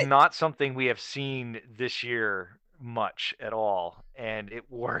that is not something we have seen this year much at all, and it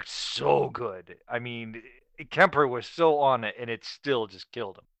worked so good. I mean, Kemper was so on it, and it still just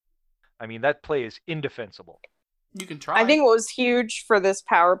killed him. I mean, that play is indefensible. You can try. I think what was huge for this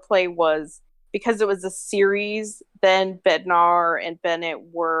power play was because it was a series, then Bednar and Bennett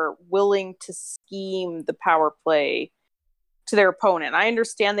were willing to scheme the power play to their opponent. I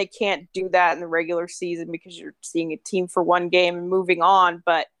understand they can't do that in the regular season because you're seeing a team for one game and moving on,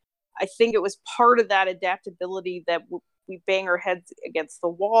 but I think it was part of that adaptability that we bang our heads against the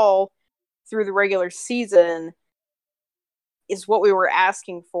wall through the regular season is what we were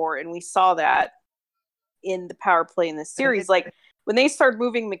asking for, and we saw that in the power play in this series. Like, when they started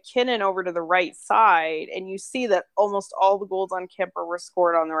moving McKinnon over to the right side, and you see that almost all the goals on Kemper were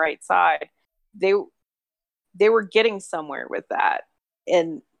scored on the right side, they were getting somewhere with that.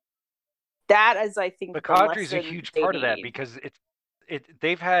 And that is, I think, the Kadri's a huge part of that, because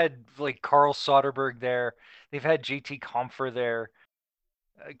they've had like Carl Soderberg there, they've had JT Compher there,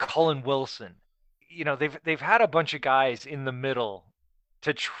 Colin Wilson. They've had a bunch of guys in the middle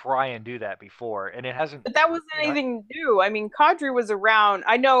to try and do that before, and it hasn't. But that wasn't anything new. I mean, Kadri was around.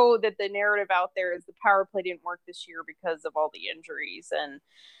 I know that the narrative out there is the power play didn't work this year because of all the injuries, and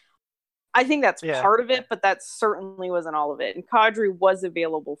I think that's part of it, but that certainly wasn't all of it. And Kadri was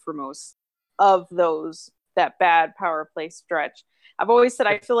available for most of that bad power play stretch. I've always said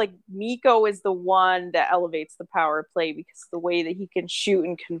I feel like Mikko is the one that elevates the power play because of the way that he can shoot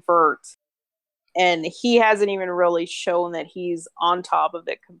and convert. And he hasn't even really shown that he's on top of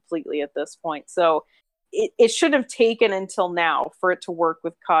it completely at this point. So it should have taken until now for it to work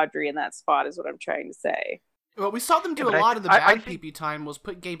with Kadri in that spot, is what I'm trying to say. What we saw them do a lot of the bad PP time was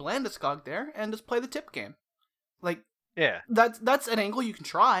put Gabe Landeskog there and just play the tip game. Like, yeah, that's an angle you can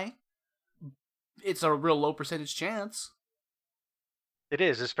try. It's a real low percentage chance. It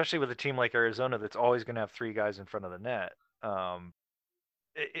is, especially with a team like Arizona that's always going to have 3 guys in front of the net.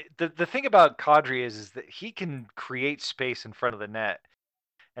 The thing about Kadri is that he can create space in front of the net,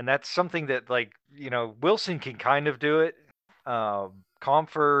 and that's something that, like, Wilson can kind of do it.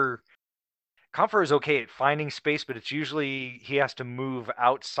 Compher is okay at finding space, but it's usually he has to move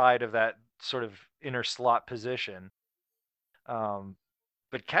outside of that sort of inner slot position.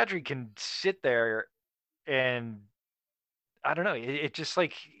 But Kadri can sit there, and I don't know, it just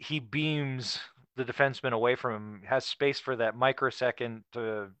like he beams the defenseman away from him, has space for that microsecond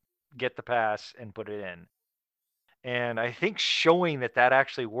to get the pass and put it in. And I think showing that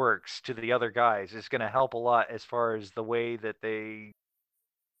actually works to the other guys is going to help a lot as far as the way that they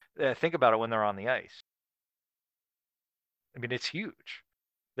think about it when they're on the ice. I mean, it's huge.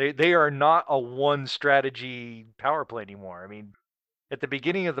 They are not a one strategy power play anymore. I mean, at the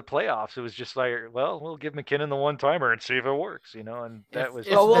beginning of the playoffs, it was just like, well, we'll give McKinnon the one-timer and see if it works, and that was...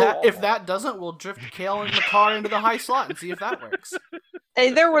 If that doesn't, we'll drift Kale and McCarr into the high slot and see if that works.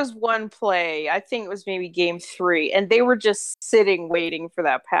 And there was one play, I think it was maybe game 3, and they were just sitting waiting for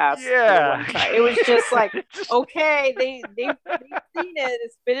that pass. Yeah. It was just like, okay, they've seen it.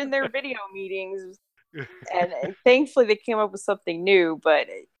 It's been in their video meetings. And thankfully they came up with something new, but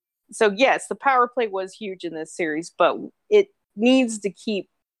So yes, the power play was huge in this series, but it needs to keep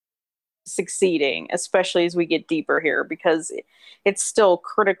succeeding, especially as we get deeper here, because it's still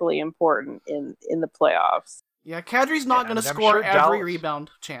critically important in the playoffs. Yeah, Kadri's not going to I'm score sure every Dallas-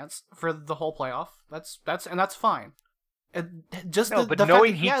 rebound chance for the whole playoff. That's fine. Just No, the but fact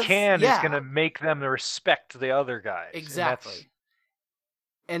knowing that he has- can is yeah, going to make them respect the other guys. and that's- exactly.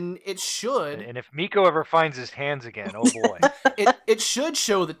 And it should And if Miko ever finds his hands again, oh boy. it should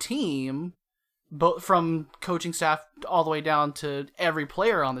show the team, both from coaching staff all the way down to every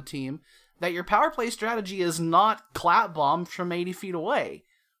player on the team, that your power play strategy is not clap bombs from 80 feet away.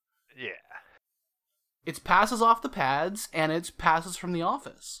 Yeah. It's passes off the pads, and it's passes from the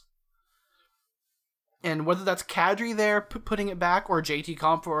office. And whether that's Kadri there putting it back, or JT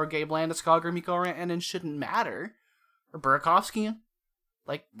Compher, or Gabe Landeskog, or Mikko Rantanen shouldn't matter. Or Burakovsky.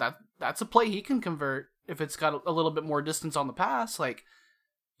 Like, that's a play he can convert if it's got a little bit more distance on the pass. Like,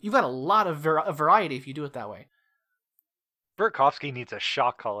 you've got a lot of variety if you do it that way. Burakovsky needs a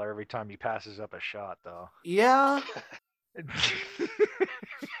shot caller every time he passes up a shot, though. Yeah,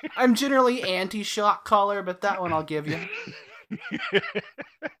 I'm generally anti-shot caller, but that one I'll give you.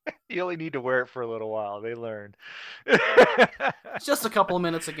 You only need to wear it for a little while. They learn. It's just a couple of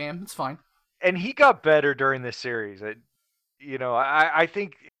minutes a game. It's fine. And he got better during this series. I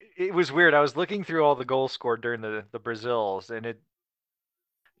think it was weird. I was looking through all the goals scored during the Brazils, and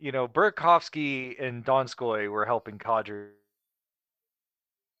Burakovsky and Donskoy were helping Kadri.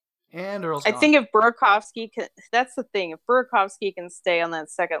 And Earl's I gone. think if Burakovsky can, that's the thing. If Burakovsky can stay on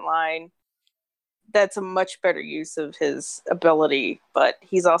that second line, that's a much better use of his ability. But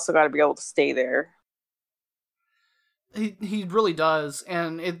he's also got to be able to stay there. He really does,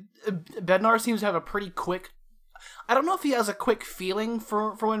 and Bednar seems to have a pretty quick. I don't know if he has a quick feeling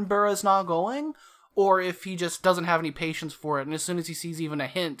for when Burra's not going, or if he just doesn't have any patience for it, and as soon as he sees even a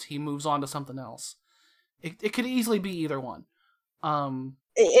hint, he moves on to something else. It could easily be either one.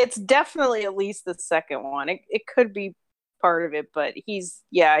 It's definitely at least the second one. It could be part of it, but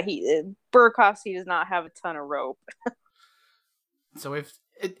Burakovsky does not have a ton of rope. So if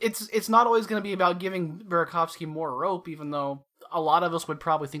it's not always going to be about giving Burakovsky more rope, even though a lot of us would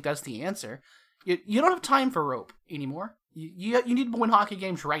probably think that's the answer. You don't have time for rope anymore. You need to win hockey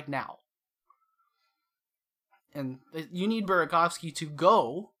games right now. And you need Burakovsky to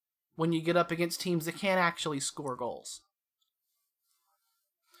go when you get up against teams that can't actually score goals.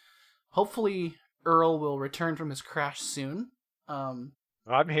 Hopefully, Earl will return from his crash soon. I'm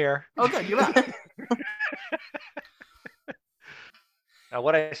here. Oh, good, you're back. Now,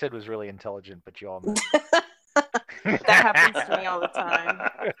 what I said was really intelligent, but you all know. That happens to me all the time.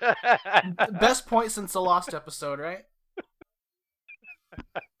 Best point since the Lost episode, right?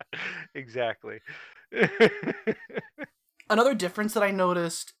 Exactly. Another difference that I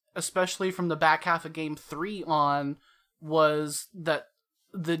noticed, especially from the back half of Game 3 on, was that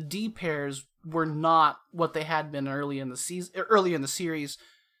the D pairs were not what they had been early in the series.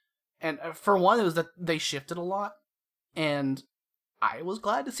 And for one, it was that they shifted a lot. And I was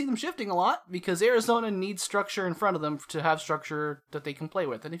glad to see them shifting a lot, because Arizona needs structure in front of them to have structure that they can play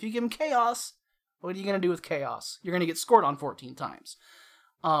with. And if you give them chaos, what are you going to do with chaos? You're going to get scored on 14 times.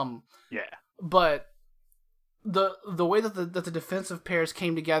 Yeah. But the way that the defensive pairs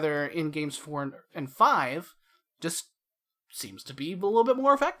came together in games 4 and 5 just seems to be a little bit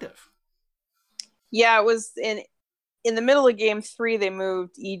more effective. Yeah, it was in the middle of Game 3. They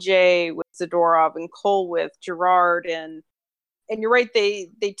moved EJ with Zadorov and Cole with Gerard, and you're right.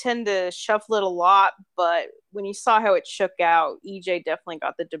 They tend to shuffle it a lot, but when you saw how it shook out, EJ definitely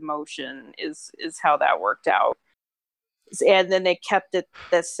got the demotion. Is how that worked out. And then they kept it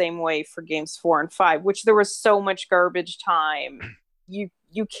the same way for games 4 and 5, which there was so much garbage time. You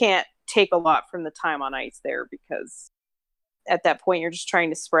can't take a lot from the time on ice there, because at that point you're just trying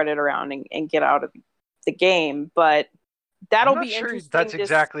to spread it around and get out of the game. But that'll I'm not be sure interesting. that's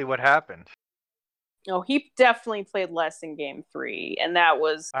exactly what happened. No, he definitely played less in Game 3, and that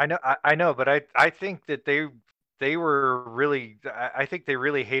was. I know, but I think that they were really. I think they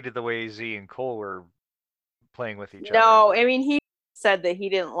really hated the way Z and Cole were playing with each other. No, I mean, he said that he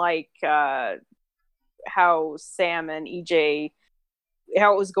didn't like how Sam and EJ,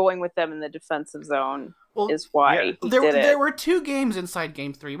 how it was going with them in the defensive zone. Well, is why yeah. he did it. There were 2 games inside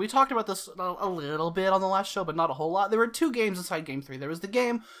Game 3. We talked about this a little bit on the last show, but not a whole lot. There were 2 games inside Game 3. There was the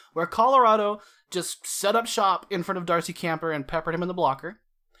game where Colorado just set up shop in front of Darcy Camper and peppered him in the blocker.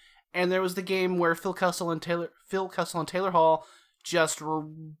 And there was the game where Phil Kessel and Taylor Hall just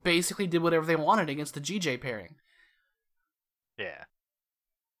basically did whatever they wanted against the GJ pairing. Yeah.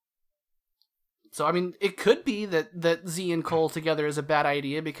 So, I mean, it could be that Z and Cole together is a bad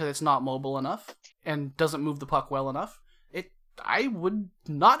idea because it's not mobile enough and doesn't move the puck well enough. I would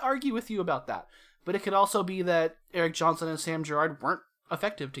not argue with you about that. But it could also be that Erik Johnson and Sam Girard weren't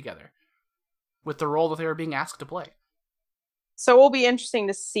effective together with the role that they were being asked to play. So it will be interesting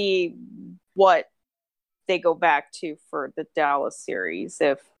to see what they go back to for the Dallas series,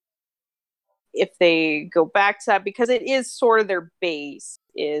 if they go back to that, because it is sort of their base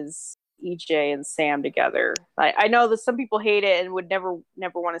is EJ and Sam together. I know that some people hate it and would never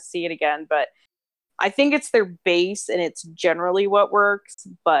want to see it again, but I think it's their base and it's generally what works.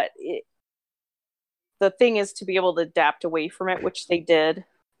 But the thing is to be able to adapt away from it, which they did.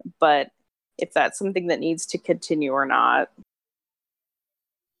 But if that's something that needs to continue or not.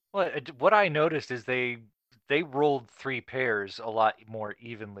 Well, what I noticed is they rolled 3 pairs a lot more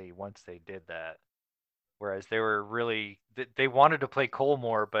evenly once they did that. Whereas they were really they wanted to play Cole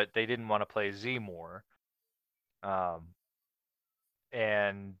more, but they didn't want to play Z more.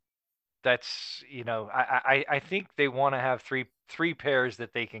 And that's, I think they want to have three pairs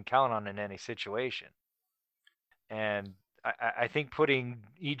that they can count on in any situation. And I think putting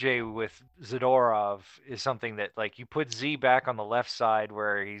EJ with Zadorov is something that, like, you put Z back on the left side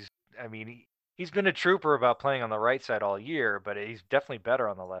where he's been a trooper about playing on the right side all year, but he's definitely better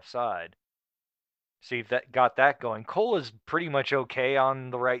on the left side. So you've got that going. Cole is pretty much okay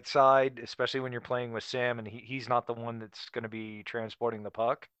on the right side, especially when you're playing with Sam, and he's not the one that's going to be transporting the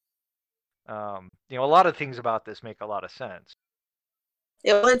puck. A lot of things about this make a lot of sense.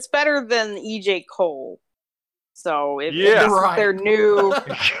 It's better than EJ Cole. So if Yeah. this Right. is their new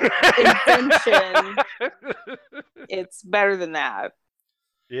invention, it's better than that.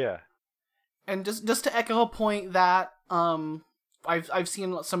 Yeah. And just to echo a point that I've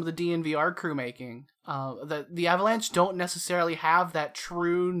seen some of the DNVR crew making, the Avalanche don't necessarily have that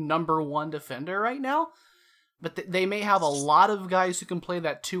true number one defender right now, but they may have a lot of guys who can play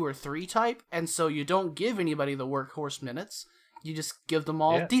that 2 or 3 type, and so you don't give anybody the workhorse minutes, you just give them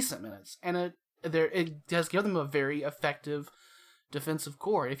all decent minutes, and it does give them a very effective defensive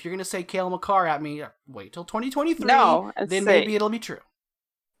core. If you're going to say Cale Makar at me, wait till 2023, then maybe it'll be true.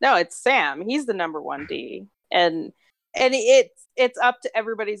 No, it's Sam. He's the number 1 D. And it's up to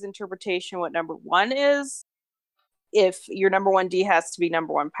everybody's interpretation what number 1 is. If your number 1 D has to be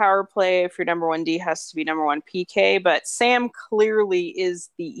number 1 power play, if your number 1 D has to be number 1 PK, but Sam clearly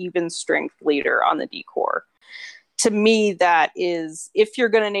is the even strength leader on the D core. To me, that is, if you're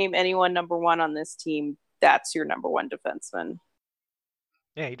going to name anyone number 1 on this team, that's your number 1 defenseman.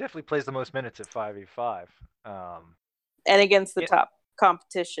 Yeah, he definitely plays the most minutes at 5v5. And against the top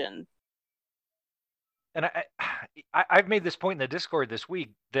competition. And I've made this point in the Discord this week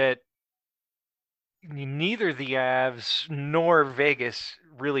that neither the Avs nor Vegas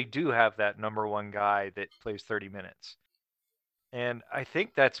really do have that number 1 guy that plays 30 minutes. And I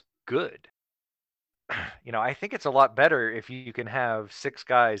think that's good. I think it's a lot better if you can have 6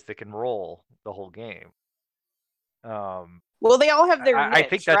 guys that can roll the whole game. Well, they all have their niche, I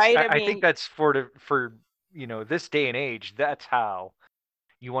think that's right? I think that's for this day and age. That's how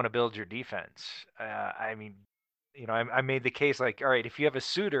you want to build your defense. I made the case, like, all right, if you have a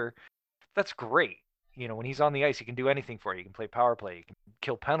Suter, that's great. When he's on the ice, he can do anything for you. He can play power play, he can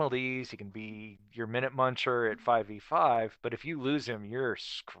kill penalties, he can be your minute muncher at 5v5. But if you lose him, you're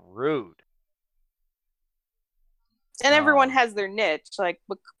screwed. And everyone has their niche. Like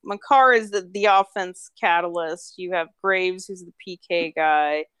Makar is the offense catalyst. You have Graves, who's the PK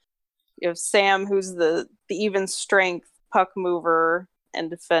guy. You have Sam, who's the even strength puck mover and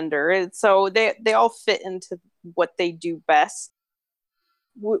defender. And so they all fit into what they do best,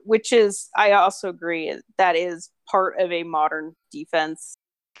 which is, I also agree, that is part of a modern defense.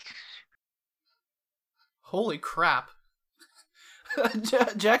 Holy crap.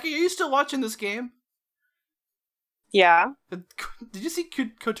 Jackie, are you still watching this game? Yeah. Did you see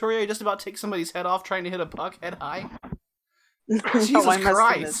Couturier just about take somebody's head off trying to hit a puck head high? Jesus I must have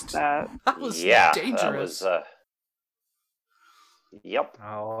Christ. missed that. That was dangerous. That was, yep.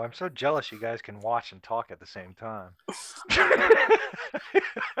 Oh, I'm so jealous you guys can watch and talk at the same time.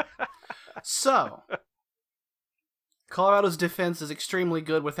 So, Colorado's defense is extremely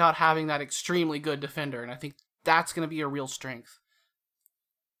good without having that extremely good defender, and I think that's going to be a real strength.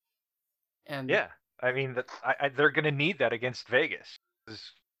 And Yeah. I mean, they're going to need that against Vegas.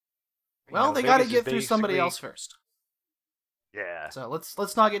 Well, they got to get through somebody else first. Yeah. So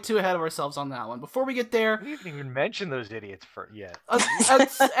let's not get too ahead of ourselves on that one. Before we get there, We haven't even mentioned those idiots yet.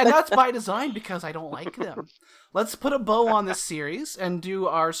 and that's by design because I don't like them. Let's put a bow on this series and do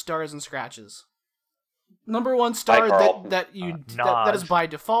our stars and scratches. Number one star Carl. that is by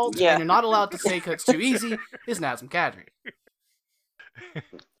default, Yeah. and you're not allowed to say because it's too easy, is Nazem Kadri.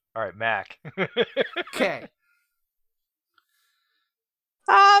 All right, Mac. Okay.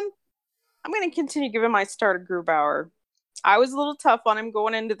 I'm going to continue giving my star to Grubauer. I was a little tough on him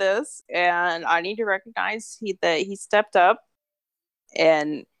going into this, and I need to recognize that he stepped up.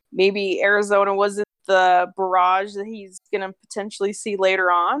 And maybe Arizona wasn't the barrage that he's going to potentially see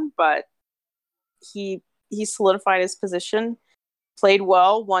later on, but he solidified his position, played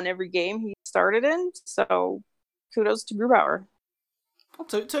well, won every game he started in. So kudos to Grubauer. Well,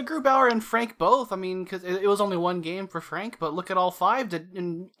 to Grubauer and Frank both. I mean, because it was only one game for Frank, but look at all five.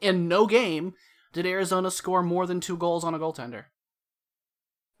 In no game did Arizona score more than 2 goals on a goaltender.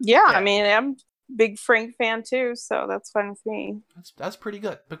 Yeah, I mean, I'm a big Frank fan too, so that's fine with me. That's pretty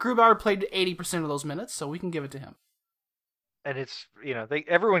good. But Grubauer played 80% of those minutes, so we can give it to him. And it's,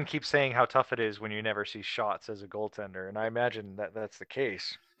 everyone keeps saying how tough it is when you never see shots as a goaltender, and I imagine that's the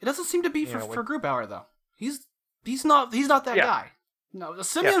case. It doesn't seem to be for Grubauer though. He's not that guy. No,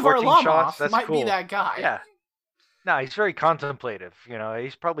 Semyon 14 shots, Varlamov that's might be cool. that guy. Yeah. No, he's very contemplative.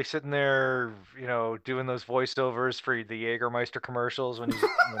 He's probably sitting there, doing those voiceovers for the Jägermeister commercials when the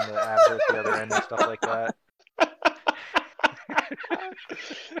abs are at the other end and stuff like that.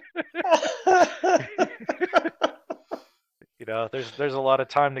 There's a lot of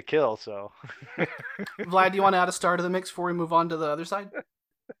time to kill, so. Vlad, do you want to add a star to the mix before we move on to the other side?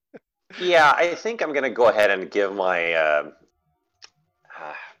 Yeah, I think I'm gonna go ahead and give my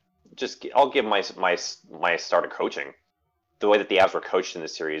I'll give my start of coaching. The way that the Avs were coached in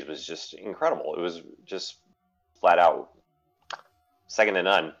this series was just incredible. It was just flat out second to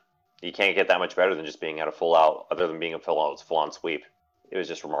none. You can't get that much better than just being at a full out, other than being a full on sweep. It was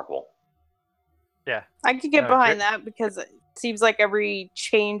just remarkable. Yeah, I could get behind that because it seems like every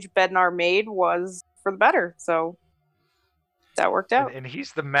change Bednar made was for the better. So that worked out. And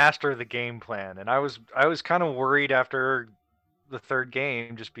he's the master of the game plan. And I was kind of worried after the third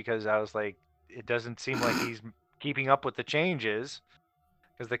game, just because I was like, it doesn't seem like he's keeping up with the changes,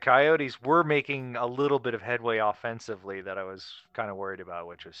 because the Coyotes were making a little bit of headway offensively that I was kind of worried about,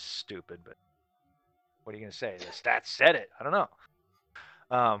 which was stupid. But what are you gonna say? The stats said it. I don't know.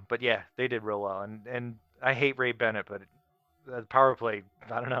 But yeah, they did real well, and I hate Ray Bennett, but the power play,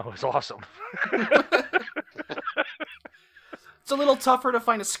 I don't know, it was awesome. It's a little tougher to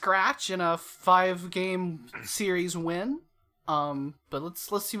find a scratch in a 5-game series win. But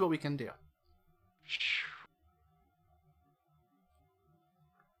let's see what we can do.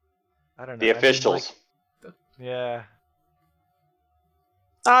 I don't know. The officials. Yeah.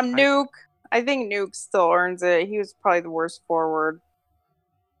 Nuke. I think Nuke still earns it. He was probably the worst forward.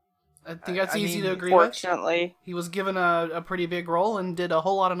 I think that's easy to agree fortunately. with. He was given a pretty big role and did a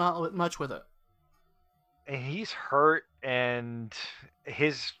whole lot of not much with it. And he's hurt, and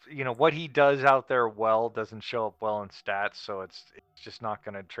his, what he does out there doesn't show up well in stats, so it's just not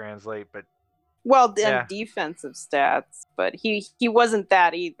going to translate. But defensive stats, but he wasn't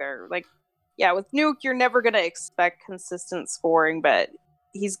that either. Like, yeah, with Nuke, you're never going to expect consistent scoring, but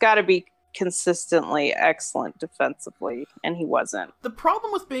he's got to be consistently excellent defensively, and he wasn't. The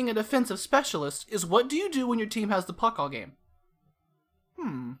problem with being a defensive specialist is, what do you do when your team has the puck all game?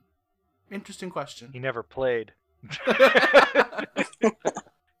 Interesting question. He never played.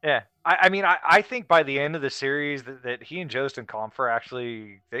 Yeah, I think by the end of the series that he and Jostin Compher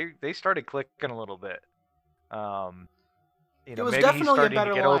actually they started clicking a little bit. It was definitely a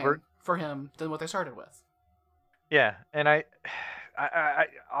better line for him than what they started with. Yeah, and I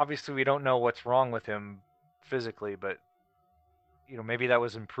obviously we don't know what's wrong with him physically, but maybe that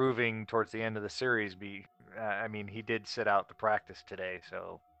was improving towards the end of the series. He did sit out the practice today,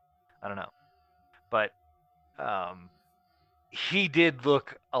 so I don't know, but he did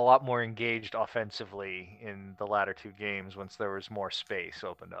look a lot more engaged offensively in the latter 2 games once there was more space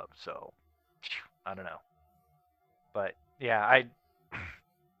opened up. So I don't know, but yeah,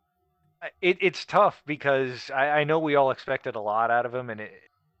 it's tough because I know we all expected a lot out of him, and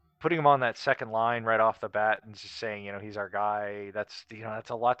putting him on that second line right off the bat and just saying, he's our guy, that's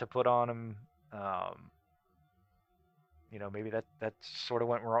a lot to put on him. Maybe that sort of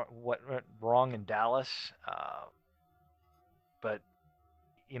went wrong in Dallas. But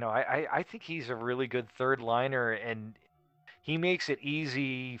I think he's a really good third liner, and he makes it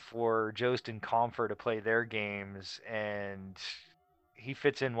easy for Jostin Compher to play their games, and he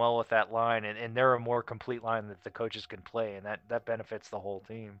fits in well with that line, and they're a more complete line that the coaches can play, and that benefits the whole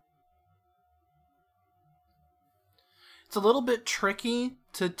team. It's a little bit tricky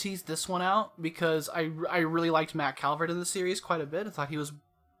to tease this one out because I really liked Matt Calvert in the series quite a bit. I thought he was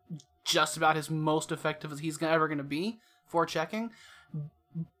just about his most effective as he's ever going to be for checking.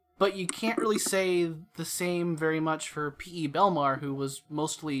 But you can't really say the same very much for P.E. Belmar, who was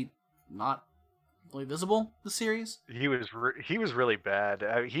mostly not really visible this series. He was really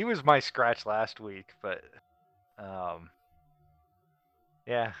bad. He was my scratch last week, but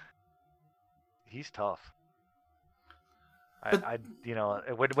yeah, he's tough. But- I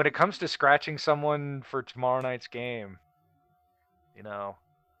when it comes to scratching someone for tomorrow night's game,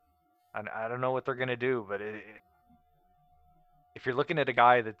 I don't know what they're gonna do, but if you're looking at a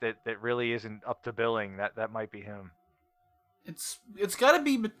guy that really isn't up to billing, that might be him. It's got to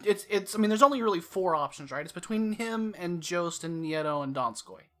be. It's. I mean, there's only really 4 options, right? It's between him and Jost and Nieto and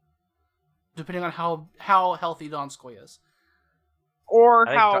Donskoy, depending on how healthy Donskoy is. Or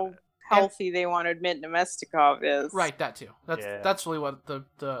I think how healthy they want to admit Nemestikov is. Right, that too. That's really what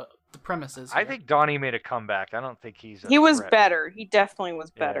the premise is. I here. think Donnie made a comeback. I don't think he's. He was threat. better. He definitely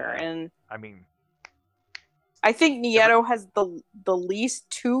was better. Yeah. And I mean, I think Nieto has the least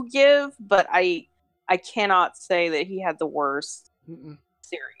to give, but I cannot say that he had the worst Mm-mm.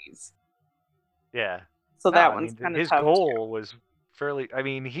 series. yeah. So No, that I one's mean, kind of his tough. goal was fairly. I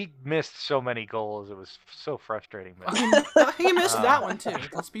mean, he missed so many goals. It was so frustrating. But He missed that one too.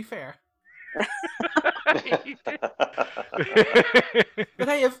 Let's be fair. But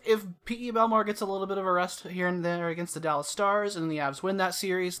hey, if P.E. Belmar gets a little bit of a rest here and there against the Dallas Stars, and the Avs win that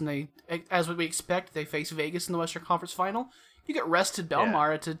series, and they, as we expect, they face Vegas in the Western Conference Final, you get rested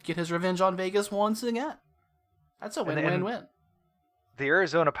Belmar to get his revenge on Vegas once again. That's a win-win-win. The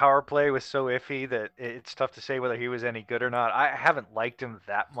Arizona power play was so iffy that it's tough to say whether he was any good or not. I haven't liked him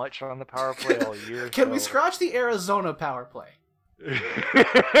that much on the power play all year. Can we scratch the Arizona power play?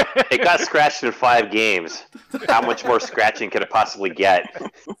 It got scratched in 5 games. How much more scratching could it possibly get?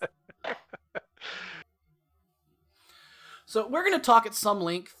 So we're going to talk at some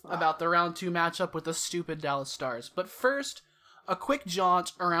length about the round 2 matchup with the stupid Dallas Stars. But first, a quick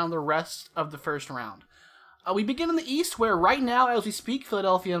jaunt around the rest of the first round. We begin in the East, where right now, as we speak,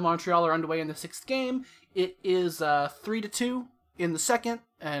 Philadelphia and Montreal are underway in the 6th game. It is 3-2 in the second,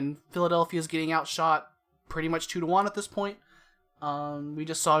 and Philadelphia is getting outshot pretty much 2-1 at this point. We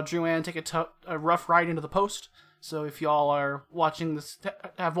just saw Drouin take a rough ride into the post. So if y'all are watching this,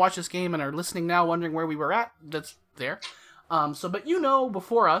 have watched this game and are listening now, wondering where we were at, that's there. But you know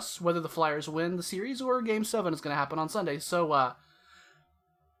before us whether the Flyers win the series or Game 7 is going to happen on Sunday. So,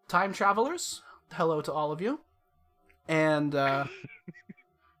 time travelers, hello to all of you. And,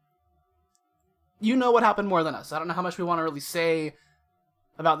 you know what happened more than us. I don't know how much we want to really say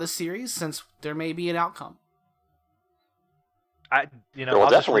about this series, since there may be an outcome. There will I'll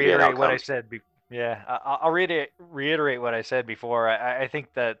just definitely be an reiterate what I outcome. said. I'll reiterate what I said before. I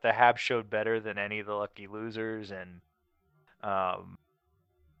think that the Habs showed better than any of the lucky losers, and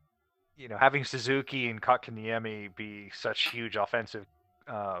having Suzuki and Kotkaniemi be such huge offensive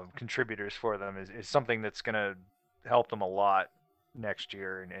contributors for them is something that's going to help them a lot next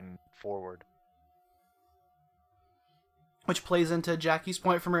year and forward. Which plays into Jackie's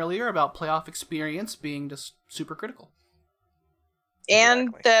point from earlier about playoff experience being just super critical. And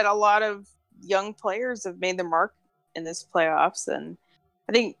Exactly. that a lot of young players have made their mark in this playoffs. And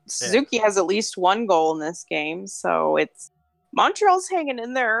I think Suzuki has at least 1 goal in this game. So Montreal's hanging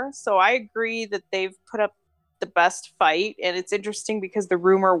in there. So I agree that they've put up the best fight. And it's interesting because the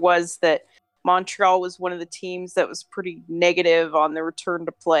rumor was that Montreal was one of the teams that was pretty negative on the return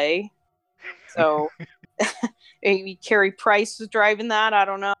to play. So maybe Carey Price was driving that. I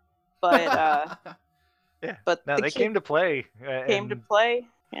don't know. But Yeah. but No, the they kid came to play. came to play.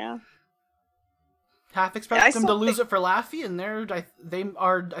 Yeah. Half I expect them to still lose it for Laffy, and I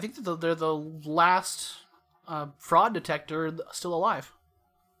think they're the last fraud detector still alive.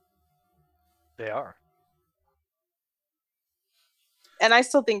 They are. And I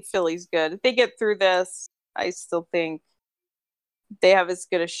still think Philly's good. If they get through this, I still think they have as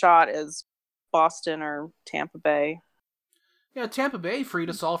good a shot as Boston or Tampa Bay. Yeah, Tampa Bay freed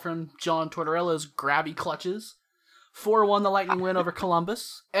us all from John Tortorella's grabby clutches. 4-1 the Lightning win over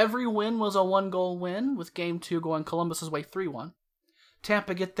Columbus. Every win was a 1-goal win, with Game 2 going Columbus's way 3-1.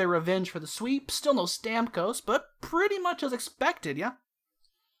 Tampa get their revenge for the sweep. Still no Stamkos, but pretty much as expected, yeah?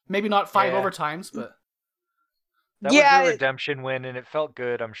 Maybe not 5 overtimes, but... That was a redemption win, and it felt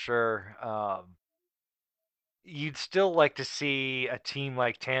good, I'm sure. You'd still like to see a team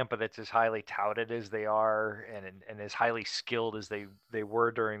like Tampa that's as highly touted as they are and as highly skilled as they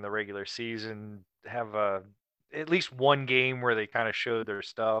were during the regular season have at least one game where they kind of showed their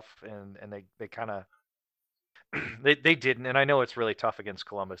stuff and they kind of they didn't, and I know it's really tough against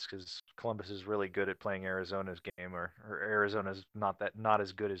Columbus because Columbus is really good at playing Arizona's game, or Arizona's not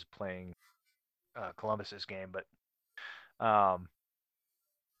as good as playing Columbus's game. But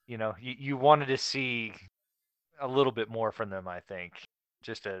you wanted to see a little bit more from them, I think,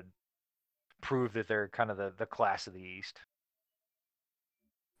 just to prove that they're kind of the class of the East.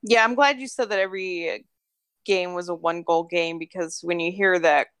 Yeah, I'm glad you said that every game was a 1-goal game, because when you hear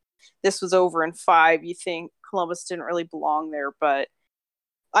that this was over in 5, you think Columbus didn't really belong there. But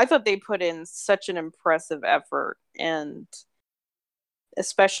I thought they put in such an impressive effort, and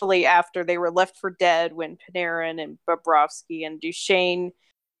especially after they were left for dead when Panarin and Bobrovsky and Duchesne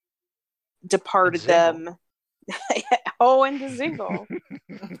departed them. Oh, and Dzingel,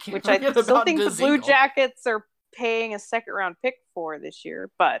 which I still think the Blue Jackets are paying a 2nd-round pick for this year.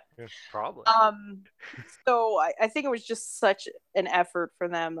 But probably. So I think it was just such an effort for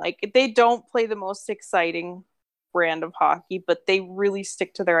them. Like, they don't play the most exciting brand of hockey, but they really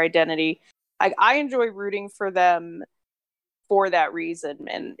stick to their identity. I enjoy rooting for them for that reason,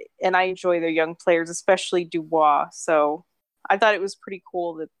 and I enjoy their young players, especially Dubois. So I thought it was pretty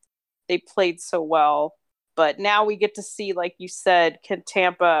cool that they played so well. But now we get to see, like you said, can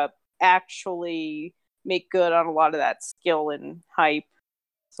Tampa actually make good on a lot of that skill and hype?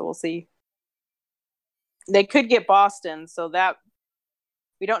 So we'll see. They could get Boston, so that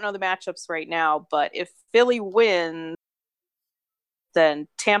we don't know the matchups right now. But if Philly wins, then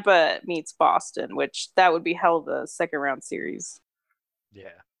Tampa meets Boston, which that would be hell of a 2nd-round series. Yeah.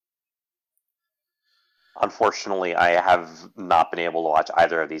 Unfortunately, I have not been able to watch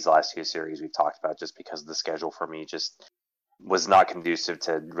either of these last 2 series we've talked about, just because the schedule for me just was not conducive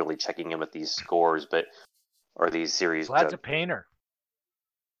to really checking in with these scores, or these series. Vlad's a painter.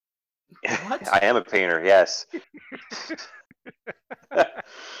 What? I am a painter, yes.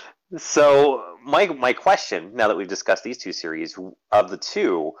 So my question, now that we've discussed these 2 series, of the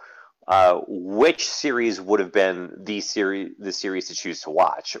 2, which series would have been the series to choose to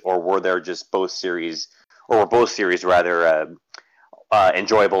watch, or were there just both series, or were both series rather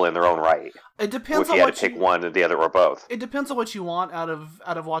enjoyable in their own right? It depends if on you had what to pick one or the other, or both. It depends on what you want out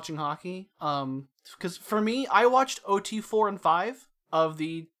of watching hockey. Because for me, I watched OT 4 and 5 of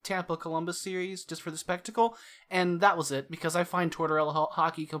the Tampa Columbus series just for the spectacle, and that was it, because I find Tortorella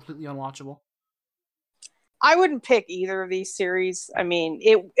hockey completely unwatchable. I wouldn't pick either of these series. I mean,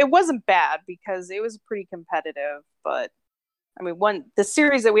 it wasn't bad because it was pretty competitive, but I mean, the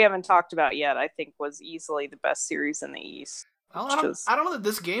series that we haven't talked about yet, I think, was easily the best series in the East. Well, I don't know that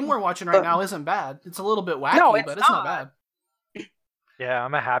this game we're watching right now isn't bad. It's a little bit wacky, but it's not bad. Yeah,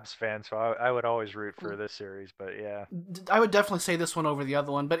 I'm a Habs fan, so I would always root for this series, but yeah. I would definitely say this one over the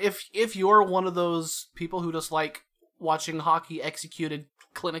other one, but if you're one of those people who just like watching hockey executed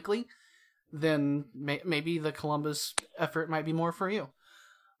clinically, then maybe the Columbus effort might be more for you.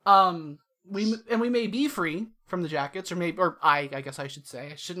 We may be free from the Jackets, or I guess I should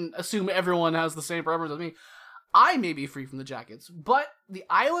say. I shouldn't assume everyone has the same preference as me. I may be free from the Jackets, but the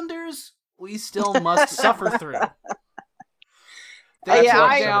Islanders, we still must suffer through. They took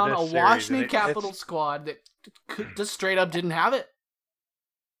down a Washington Capitals squad that just straight up didn't have it.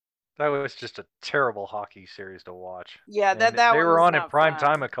 That was just a terrible hockey series to watch. Yeah, they were on in prime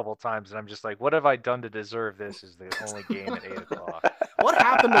time a couple times, and I'm just like, what have I done to deserve this? Is the only game at 8:00. What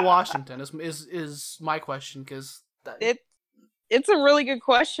happened to Washington is my question, because it's a really good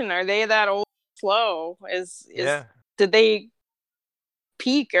question. Are they that old slow? Yeah. Did they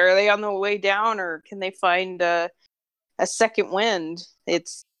peak? Are they on the way down, or can they find a second wind?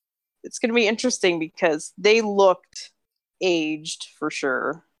 It's going to be interesting because they looked aged for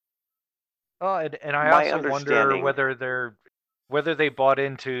sure. Oh, and I also wonder whether they bought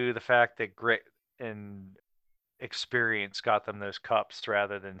into the fact that grit and experience got them those cups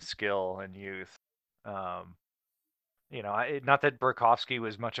rather than skill and youth. Not that Burakovsky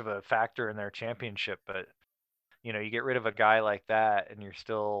was much of a factor in their championship, but you get rid of a guy like that, and you're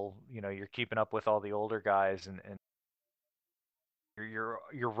still, you're keeping up with all the older guys, and your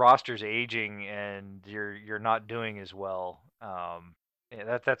roster's aging, and you're not doing as well.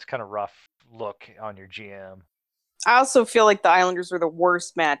 That's kind of rough look on your GM. I also feel like the Islanders were the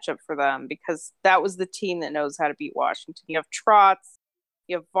worst matchup for them because that was the team that knows how to beat Washington. You have Trotz,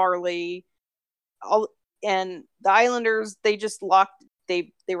 you have Varley, and the Islanders, they just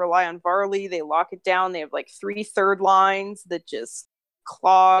they rely on Varley, they lock it down. They have like 3 third lines that just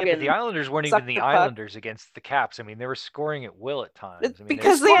clog. Yeah, and the Islanders weren't even the Islanders against the Caps. I mean, they were scoring at will at times.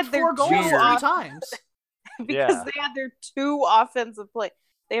 Because they had their 4 goals 3 times. Because they had their 2 offensive play.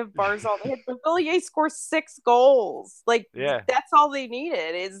 They have Barzal. They had Beauvillier score 6 goals. That's all they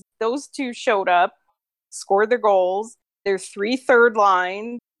needed. Is those 2 showed up, scored their goals. Their 3 third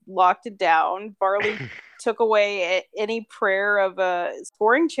line locked it down. Varley took away any prayer of a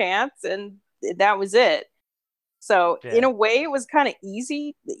scoring chance, and that was it. So in a way, it was kind of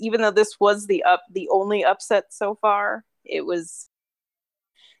easy, even though this was the only upset so far. It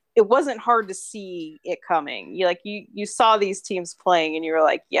wasn't hard to see it coming. You saw these teams playing, and you were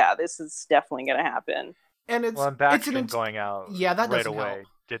like, yeah, this is definitely going to happen. And Backstrom going out that right away help.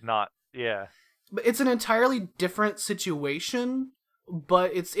 Did not. Yeah. But it's an entirely different situation,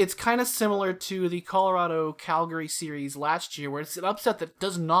 but it's kind of similar to the Colorado-Calgary series last year, where it's an upset that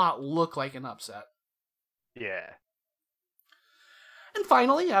does not look like an upset. Yeah. And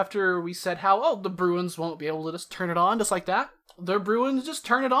finally, after we said how, the Bruins won't be able to just turn it on just like that, the Bruins just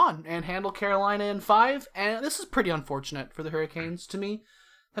turn it on and handle Carolina in 5, and this is pretty unfortunate for the Hurricanes to me.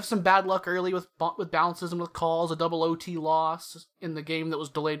 Have some bad luck early with bounces and with calls, a double OT loss in the game that was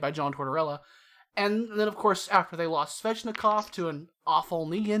delayed by John Tortorella. And then, of course, after they lost Svechnikov to an awful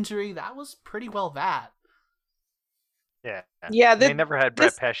knee injury, that was pretty well that. Yeah. Yeah, they never had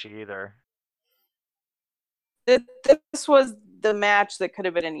Brett Pesce either. This was the match that could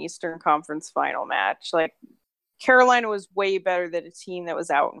have been an Eastern Conference final match. Like, Carolina was way better than a team that was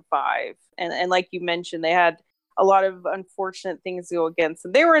out in 5. And like you mentioned, they had a lot of unfortunate things go against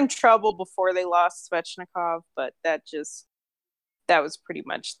them. They were in trouble before they lost Svechnikov, but that was pretty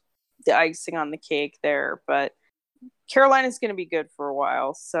much the icing on the cake there. But Carolina's going to be good for a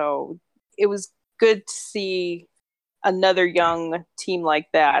while, so it was good to see another young team like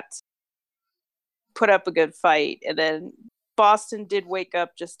that put up a good fight. And then Boston did wake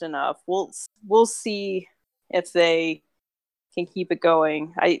up just enough. We'll see if they can keep it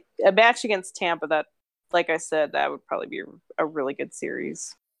going. A match against Tampa, that, like I said, that would probably be a really good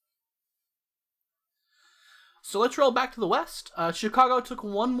series. So let's roll back to the West. Chicago took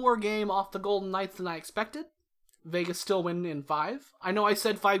one more game off the Golden Knights than I expected. Vegas still win in 5. I know I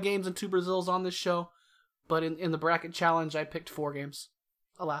said 5 games and 2 Brazils on this show, but in the bracket challenge, I picked 4 games.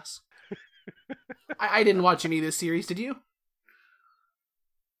 Alas. I didn't watch any of this series, did you?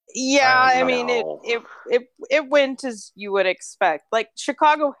 Yeah, I mean, it went as you would expect. Like,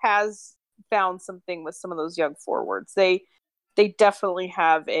 Chicago has found something with some of those young forwards. They definitely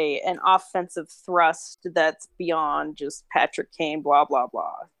have an offensive thrust that's beyond just Patrick Kane, blah blah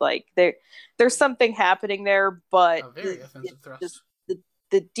blah. Like, there's something happening there, but a very offensive thrust. Just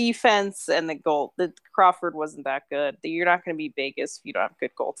the defense and the Crawford wasn't that good. You're not going to be Vegas if you don't have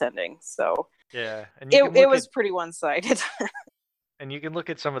good goaltending. So yeah, and it was pretty one-sided. And you can look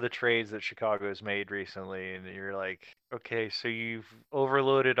at some of the trades that Chicago has made recently, and you're like, okay, so you've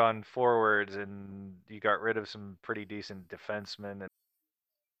overloaded on forwards, and you got rid of some pretty decent defensemen, and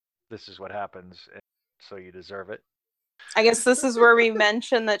this is what happens, and so you deserve it. I guess this is where we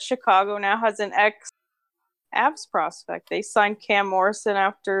mentioned that Chicago now has an ex-Avs prospect. They signed Cam Morrison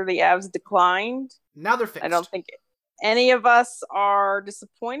after the Avs declined. Now they're fixed. I don't think any of us are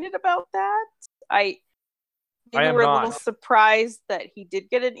disappointed about that. We were a little surprised that he did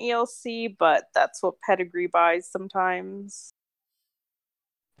get an ELC, but that's what pedigree buys sometimes.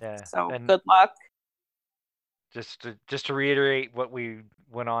 Yeah. So good luck. Just to reiterate what we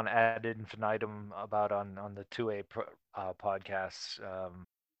went on ad infinitum about on the 2A podcasts,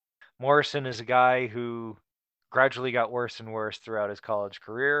 Morrison is a guy who gradually got worse and worse throughout his college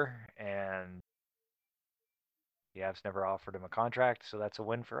career, and the Avs never offered him a contract, so that's a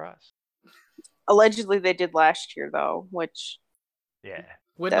win for us. Allegedly, they did last year, though, which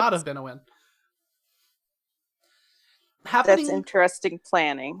would not have been a win. That's interesting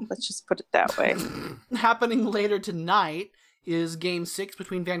planning. Let's just put it that way. Happening later tonight is Game 6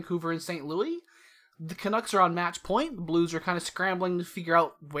 between Vancouver and St. Louis. The Canucks are on match point. The Blues are kind of scrambling to figure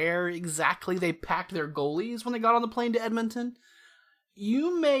out where exactly they packed their goalies when they got on the plane to Edmonton.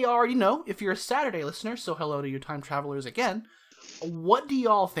 You may already know if you're a Saturday listener, so hello to you time travelers again. What do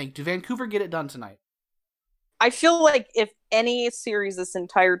y'all think? Do Vancouver get it done tonight? I feel like if any series this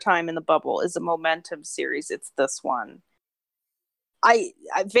entire time in the bubble is a momentum series, it's this one.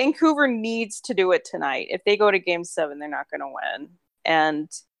 Vancouver needs to do it tonight. If they go to Game 7, they're not going to win.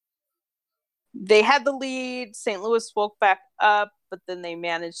 And they had the lead. St. Louis woke back up, but then they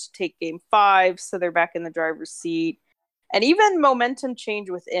managed to take Game 5, so they're back in the driver's seat. And even momentum change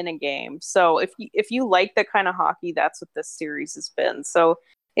within a game. So if you like that kind of hockey, that's what this series has been. So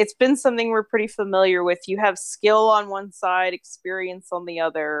it's been something we're pretty familiar with. You have skill on one side, experience on the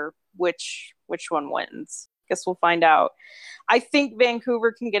other. Which one wins? Guess we'll find out. I think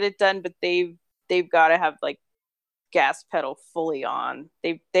Vancouver can get it done, but they've got to have like gas pedal fully on.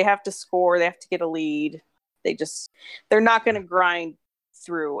 They have to score. They have to get a lead. They're not going to grind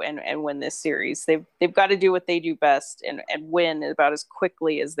through and win this series. They've got to do what they do best and win about as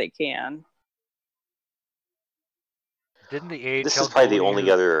quickly as they can. Didn't the AHL This is probably the goalie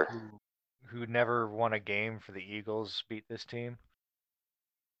only other. who never won a game for the Eagles beat this team?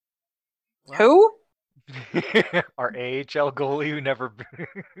 Who? Our AHL goalie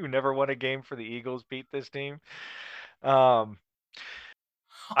who never won a game for the Eagles beat this team. I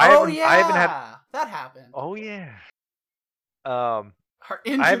haven't had. That happened. Oh yeah. Our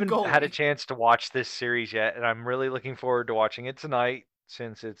injured I haven't goalie. had a chance to watch this series yet, and I'm really looking forward to watching it tonight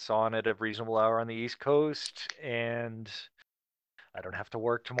since it's on at a reasonable hour on the East Coast, and I don't have to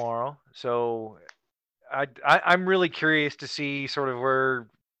work tomorrow. So I'm really curious to see sort of where.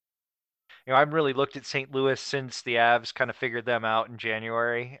 I've really looked at St. Louis since the Avs kind of figured them out in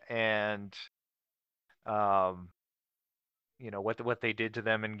January, and what they did to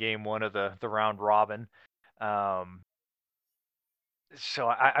them in Game 1 of the round robin. So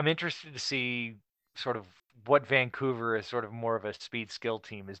I'm interested to see sort of what Vancouver is sort of more of a speed skill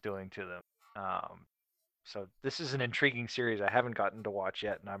team is doing to them. So this is an intriguing series I haven't gotten to watch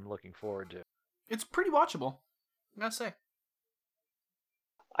yet, and I'm looking forward to. It's pretty watchable, I gotta say.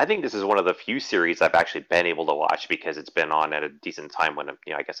 I think this is one of the few series I've actually been able to watch because it's been on at a decent time when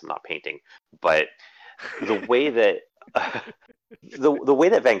I guess I'm not painting. But the way that the way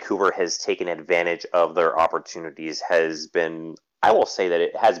that Vancouver has taken advantage of their opportunities has been, I will say that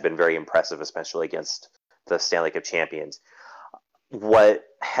it has been very impressive, especially against the Stanley Cup champions. What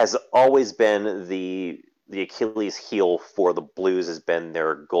has always been the Achilles heel for the Blues has been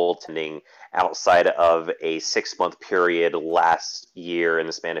their goaltending outside of a 6-month period last year in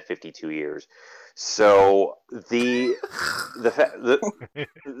the span of 52 years. So the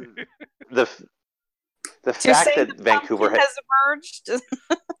fact that Vancouver has emerged.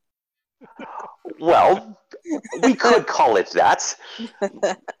 Well, we could call it that.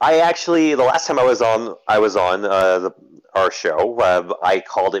 I actually, the last time I was on our show, I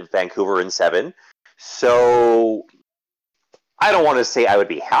called it Vancouver in 7. So I don't want to say I would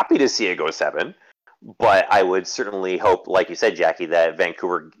be happy to see it go 7, but I would certainly hope, like you said, Jackie, that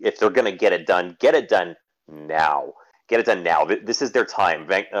Vancouver, if they're going to get it done now. Get it done now. This is their time.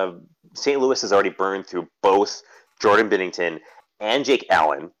 St. Louis has already burned through both Jordan Binnington and Jake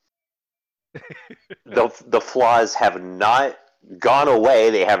Allen. The flaws have not gone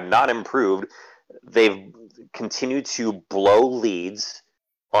away. They have not improved. They've continued to blow leads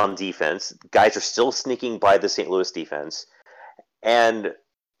on defense. Guys are still sneaking by the St. Louis defense. And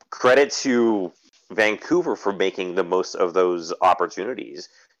credit to Vancouver for making the most of those opportunities,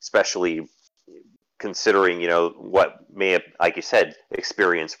 especially considering, what may have, like you said,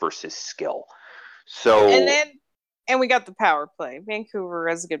 experience versus skill. So and we got the power play. Vancouver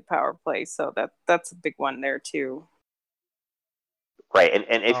has a good power play, so that's a big one there too. Right,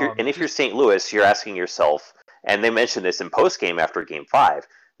 and if you're St. Louis, you're asking yourself, and they mentioned this in post-game after Game 5,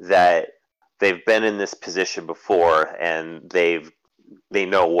 that they've been in this position before, and they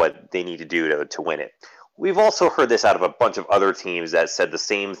know what they need to do to win it. We've also heard this out of a bunch of other teams that said the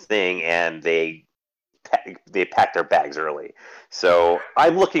same thing, and they packed their bags early. So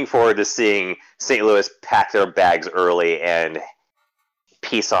I'm looking forward to seeing St. Louis pack their bags early and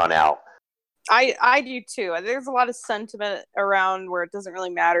peace on out. I do too. There's a lot of sentiment around where it doesn't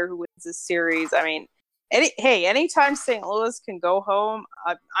really matter who wins this series. I mean, anytime St. Louis can go home,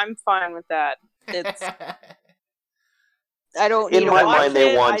 I'm fine with that. It's I don't need in my to watch mind,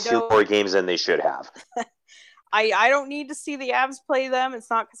 they it. won 2 more games than they should have. I don't need to see the Avs play them. It's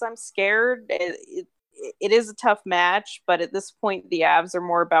not because I'm scared. It is a tough match, but at this point, the Avs are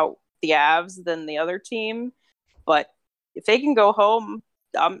more about the Avs than the other team. But if they can go home,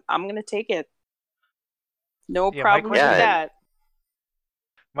 I'm going to take it. No problem with that.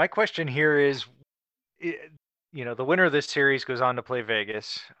 My question here is, the winner of this series goes on to play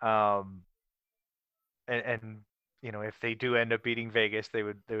Vegas, and if they do end up beating Vegas, they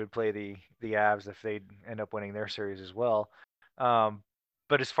would play the Avs if they end up winning their series as well.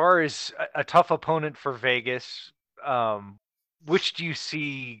 But as far as a tough opponent for Vegas, which do you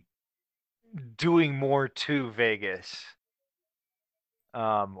see doing more to Vegas,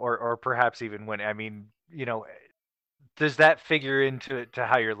 or perhaps even winning? I mean, does that figure into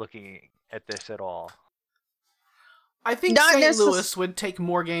how you're looking at this at all? I think St. Louis would take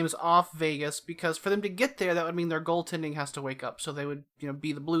more games off Vegas because for them to get there, that would mean their goaltending has to wake up. So they would,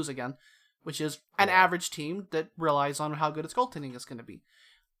 be the Blues again, which is an average team that relies on how good its goaltending is going to be.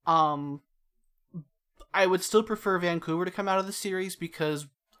 I would still prefer Vancouver to come out of the series because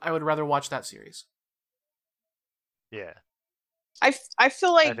I would rather watch that series. Yeah. I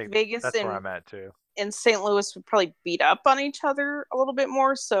feel like I think Vegas that's where I'm at too. and St. Louis would probably beat up on each other a little bit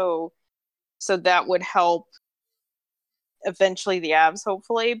more. So that would help eventually the Avs,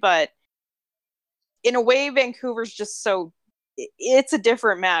 hopefully. But in a way, Vancouver's just it's a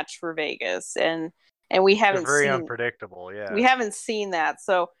different match for Vegas, and we They're haven't very seen unpredictable. Yeah. we haven't seen that.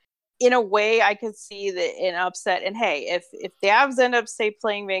 So in a way, I could see an upset. And hey, if the Avs end up, say,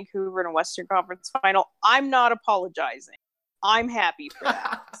 playing Vancouver in a Western Conference final, I'm not apologizing. I'm happy for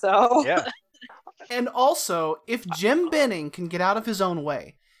that. So Yeah. And also, if Jim Benning can get out of his own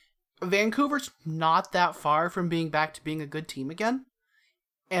way, Vancouver's not that far from being back to being a good team again.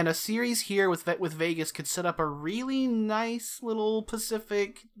 And a series here with Vegas could set up a really nice little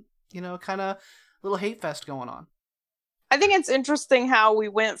Pacific, kind of little hate fest going on. I think it's interesting how we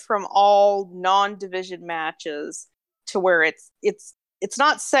went from all non-division matches to where it's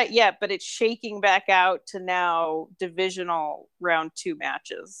not set yet, but it's shaking back out to now divisional round 2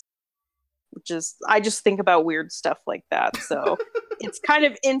 matches. Which is, I just think about weird stuff like that. So it's kind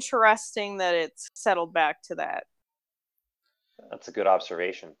of interesting that it's settled back to that. That's a good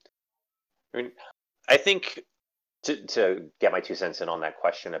observation. I mean, I think to get my 2 cents in on that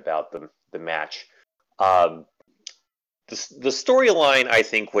question about the match, the storyline, I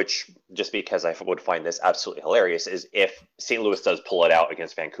think, which just because I would find this absolutely hilarious, is if St. Louis does pull it out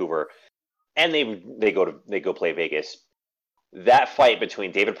against Vancouver, and they go play Vegas, that fight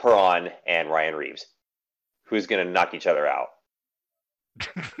between David Perron and Ryan Reeves, who's going to knock each other out?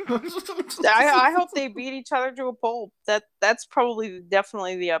 I hope they beat each other to a pulp. That's probably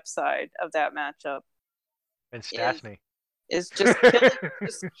definitely the upside of that matchup. And Stastny. Is just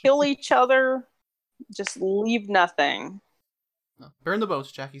kill each other, just leave nothing. Burn the boats,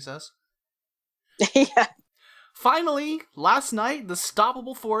 Jackie says. Yeah. Finally, last night, the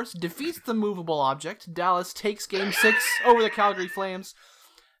stoppable force defeats the movable object. Dallas takes Game 6 over the Calgary Flames.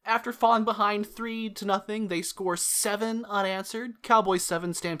 After falling behind 3-0, they score 7 unanswered. Cowboys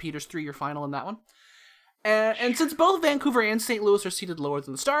 7, Stampeders 3, your final in that one. And since both Vancouver and St. Louis are seated lower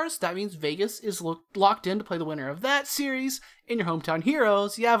than the Stars, that means Vegas is locked in to play the winner of that series. In your hometown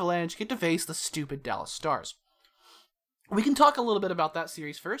heroes, the Avalanche get to face the stupid Dallas Stars. We can talk a little bit about that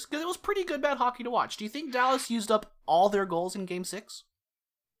series first, because it was pretty good bad hockey to watch. Do you think Dallas used up all their goals in Game 6?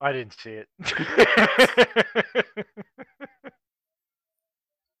 I didn't see it.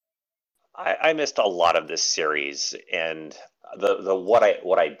 I missed a lot of this series, and the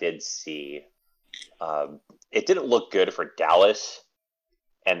what I did see, it didn't look good for Dallas.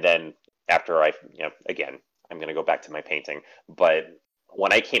 And then after again, I'm going to go back to my painting, but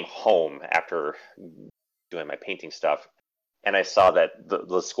when I came home after doing my painting stuff, and I saw that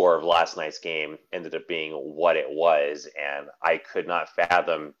the score of last night's game ended up being what it was, and I could not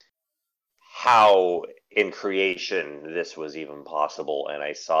fathom how in creation this was even possible. And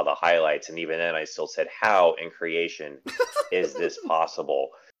I saw the highlights, and even then I still said, how in creation is this possible?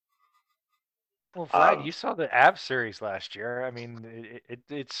 Well, Vlad, you saw the Avs series last year. I mean,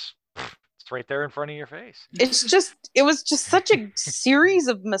 it's right there in front of your face. It was just such a series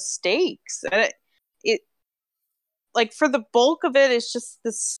of mistakes. And it like, for the bulk of it, it's just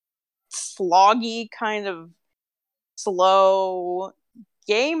this sloggy kind of slow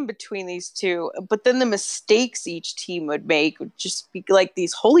game between these two. But then the mistakes each team would make would just be like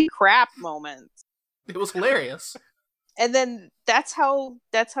these holy crap moments. It was hilarious. And then that's how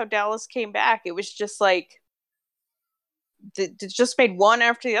Dallas came back. It was just like it just made one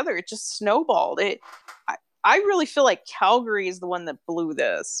after the other. It just snowballed. I really feel like Calgary is the one that blew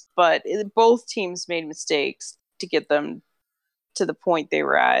this, but both teams made mistakes to get them to the point they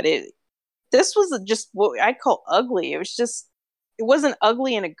were at. This was just what I call ugly. It wasn't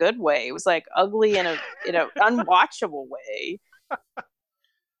ugly in a good way. It was like ugly in a unwatchable way.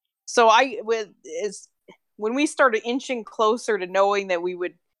 So when we started inching closer to knowing that we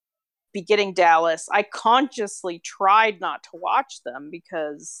would be getting Dallas, I consciously tried not to watch them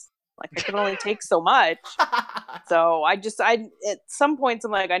because I could only take so much. So I at some points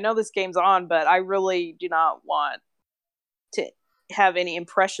I'm like, I know this game's on, but I really do not want to have any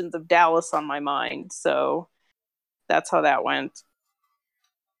impressions of Dallas on my mind. So that's how that went.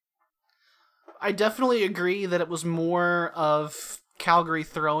 I definitely agree that it was more of Calgary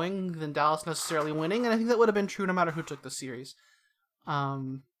throwing than Dallas necessarily winning, and I think that would have been true no matter who took the series.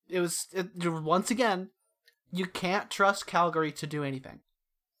 Once again, you can't trust Calgary to do anything.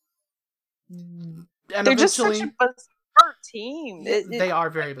 And they're just such a bizarre team. They are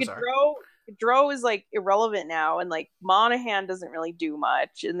very bizarre. Gaudreau is irrelevant now, and Monahan doesn't really do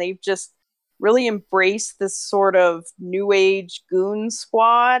much, and they've just really embraced this sort of new age goon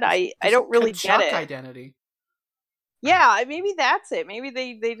squad. I don't really get it. Identity. Yeah, maybe that's it. Maybe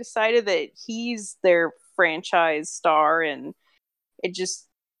they decided that he's their franchise star, and it just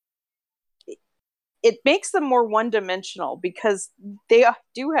it makes them more one-dimensional because they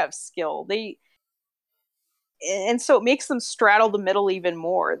do have skill. And so it makes them straddle the middle even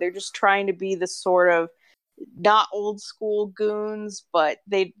more. They're just trying to be this sort of not old school goons, but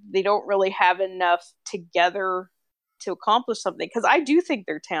they don't really have enough together to accomplish something. Because I do think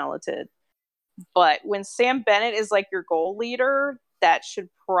they're talented, but when Sam Bennett is like your goal leader, that should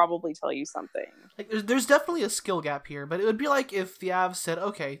probably tell you something. Like, there's definitely a skill gap here, but it would be like if the Avs said,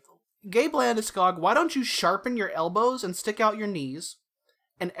 okay, Gabe Landeskog, why don't you sharpen your elbows and stick out your knees,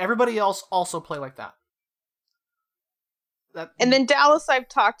 and everybody else also play like that? And then Dallas, I've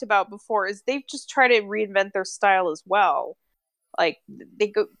talked about before, is they've just tried to reinvent their style as well. Like,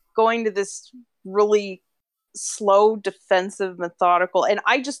 they going to this really slow, defensive, methodical, and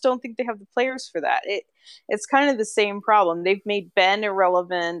I just don't think they have the players for that. It's kind of the same problem. They've made Ben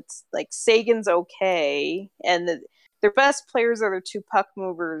irrelevant. Like, Sagan's okay, and their best players are their two puck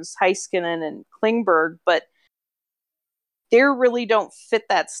movers, Heiskanen and Klingberg, but they really don't fit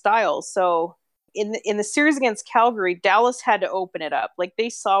that style. So in the series against Calgary, Dallas had to open it up. Like, they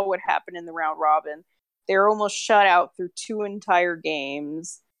saw what happened in the round robin. They were almost shut out through 2 entire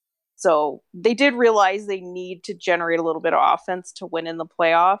games. So they did realize they need to generate a little bit of offense to win in the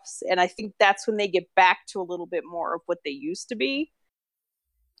playoffs. And I think that's when they get back to a little bit more of what they used to be,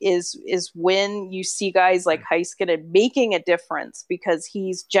 is when you see guys like Heiskanen making a difference because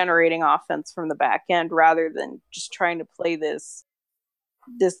he's generating offense from the back end rather than just trying to play this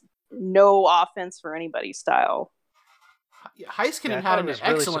no offense for anybody style. Heiskanen had an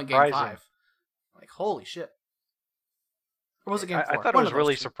excellent really game 5. Like, holy shit. Or was it game 4? I thought it was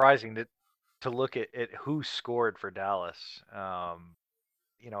really surprising to look at who scored for Dallas. I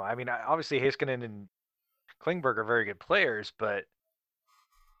mean, obviously Heiskanen and Klingberg are very good players, but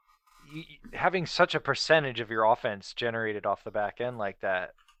having such a percentage of your offense generated off the back end like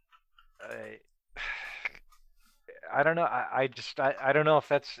that, I don't know. I don't know if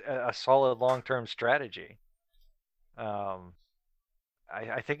that's a solid long-term strategy. I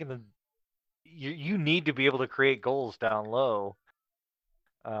think you need to be able to create goals down low,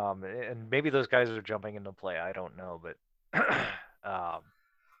 and maybe those guys are jumping into play. I don't know, but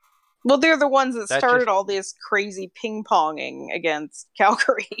well, they're the ones that started all this crazy ping-ponging against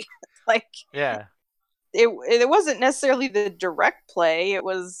Calgary. Like, yeah, it wasn't necessarily the direct play. It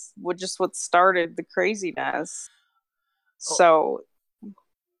was just what started the craziness. So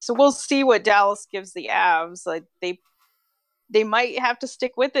we'll see what Dallas gives the Avs. Like, they might have to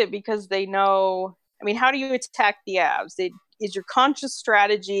stick with it because they know. I mean, how do you attack the Avs? Is your conscious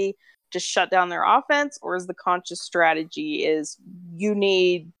strategy to shut down their offense, or is the conscious strategy is you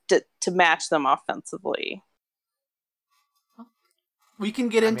need to match them offensively? We can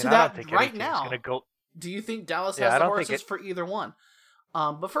get into that right now. Do you think Dallas has the horses for either one?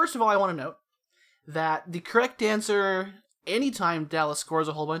 But first of all, I want to note that the correct answer anytime Dallas scores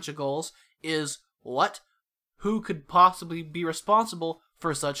a whole bunch of goals is what? Who could possibly be responsible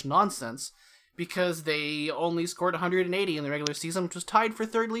for such nonsense? Because they only scored 180 in the regular season, which was tied for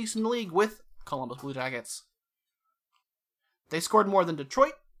third least in the league with Columbus Blue Jackets. They scored more than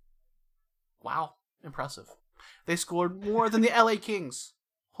Detroit. Wow, impressive. They scored more than the LA Kings.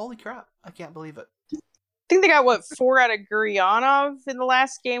 Holy crap, I can't believe it. I think they got, 4 out of Gurianov in the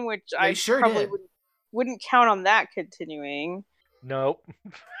last game, which I probably wouldn't count on that continuing. Nope.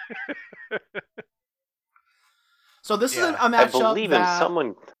 So this is a matchup I believe in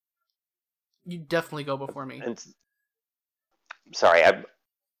someone... You definitely go before me. Sorry,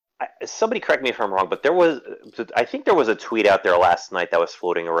 somebody correct me if I'm wrong, but I think there was a tweet out there last night that was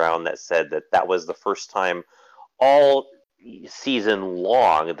floating around that said that was the first time all season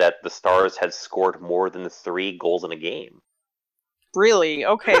long that the Stars had scored more than 3 goals in a game. Really?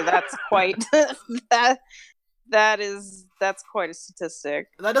 Okay, that's quite that's quite a statistic.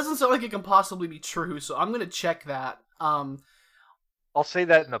 That doesn't sound like it can possibly be true, so I'm gonna check that. I'll say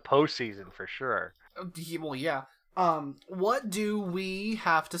that in the postseason for sure. Well, yeah. What do we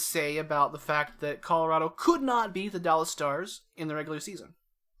have to say about the fact that Colorado could not beat the Dallas Stars in the regular season?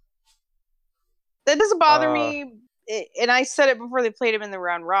 That doesn't bother me. And I said it before they played him in the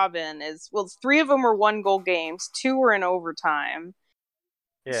round robin. 3 of them were 1-goal games, 2 were in overtime.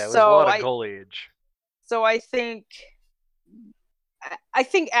 Yeah, it was a lot of goalage. So I think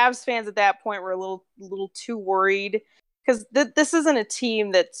Avs fans at that point were a little too worried. Because this isn't a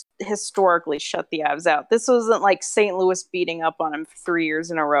team that's historically shut the Avs out. This wasn't like St. Louis beating up on them 3 years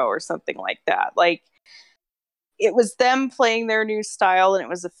in a row or something like that. Like, it was them playing their new style, and it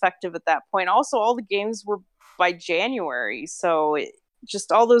was effective at that point. Also, all the games were by January. So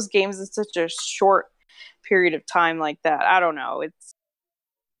just all those games in such a short period of time like that. I don't know.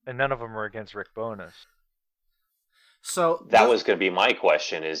 And none of them were against Rick Bowness. So That was going to be my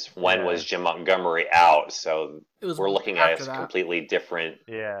question: is when was Jim Montgomery out? So we're looking at a completely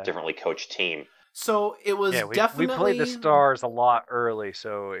differently coached team. So it was definitely we played the Stars a lot early,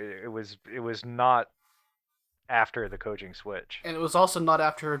 so it was not after the coaching switch, and it was also not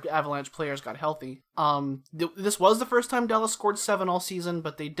after Avalanche players got healthy. This was the first time Dallas scored 7 all season,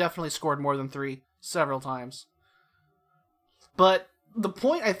 but they definitely scored more than 3 several times. But the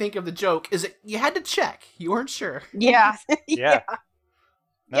point, I think, of the joke is that you had to check. You weren't sure. Yeah. Yeah.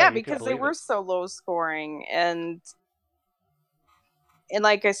 No, yeah, because they were so low scoring, and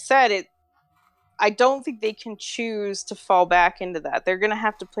like I said, I don't think they can choose to fall back into that. They're going to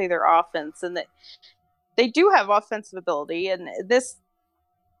have to play their offense, and they do have offensive ability, and this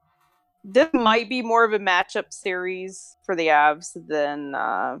might be more of a matchup series for the Avs than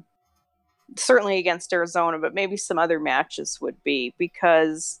certainly against Arizona, but maybe some other matches would be,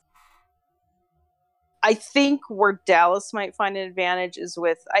 because I think where Dallas might find an advantage is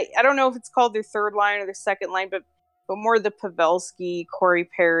with, I don't know if it's called their third line or their second line, but more the Pavelski, Corey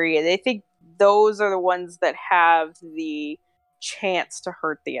Perry, and I think those are the ones that have the chance to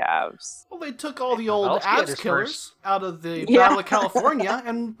hurt the Avs. Well, they took all the old Pavelski Avs killers out of the Battle of California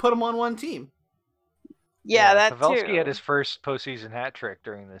and put them on one team. Yeah, that Pavelski too. had his first postseason hat trick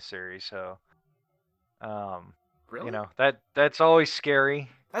during this series, so Really? you know, that's always scary.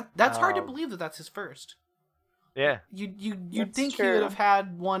 That's hard to believe that that's his first. Yeah. You'd think he would have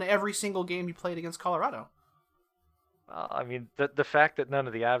had one every single game he played against Colorado. I mean, the fact that none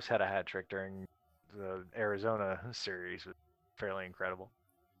of the Avs had a hat trick during the Arizona series was fairly incredible.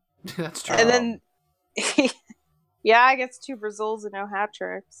 That's true. And then, yeah, I guess 2 Brazils and no hat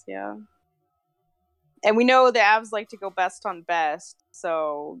tricks. Yeah, and we know the Avs like to go best on best,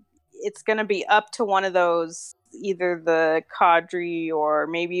 so it's going to be up to one of those, either the Kadri or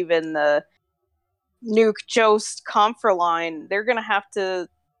maybe even the Nuke Jost Comfort line. They're going to have to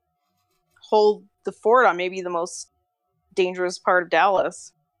hold the fort on maybe the most dangerous part of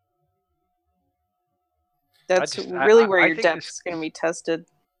Dallas. That's really where your depth is going to be tested.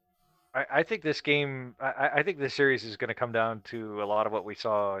 I think this game, I think this series is going to come down to a lot of what we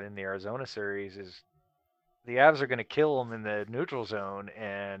saw in the Arizona series. Is the Avs are going to kill them in the neutral zone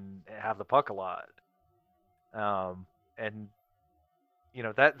and have the puck a lot. And you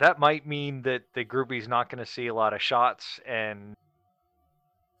know, that might mean that the groupie's not going to see a lot of shots, and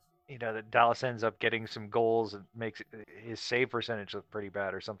you know, that Dallas ends up getting some goals and makes his save percentage look pretty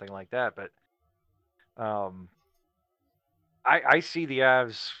bad or something like that. But I see the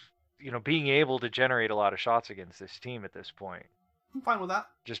Avs, you know, being able to generate a lot of shots against this team at this point. I'm fine with that.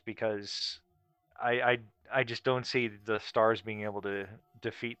 Just because I just don't see the Stars being able to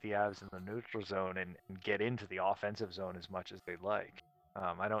defeat the Avs in the neutral zone and get into the offensive zone as much as they'd like.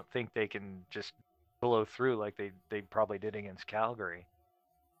 I don't think they can just blow through like they probably did against Calgary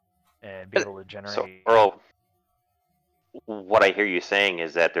and be able to generate. So, Earl, what I hear you saying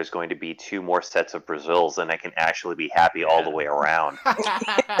is that there's going to be 2 more sets of Brazils, and I can actually be happy all the way around.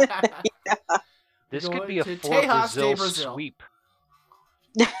 This could be a 4 Brazil sweep.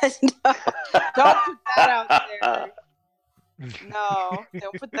 No, don't put that out there. No,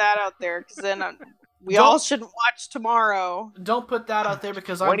 don't put that out there, because then we all shouldn't watch tomorrow. Don't put that out there,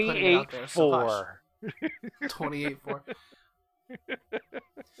 because I'm putting it out there. 28-4. 28-4.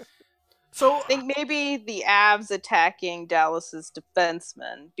 So I think maybe the Avs attacking Dallas's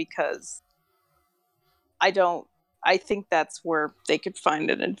defensemen, because I think that's where they could find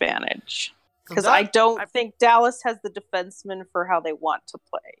an advantage. Because I don't think Dallas has the defensemen for how they want to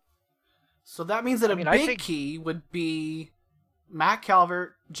play. So that means that a big key would be Matt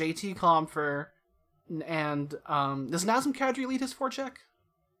Calvert, JT Compher, and does Nazem Kadri lead his forecheck?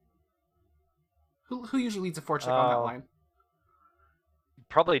 Who usually leads a forecheck on that line?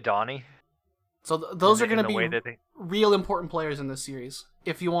 Probably Donnie. So those are going to be real important players in this series.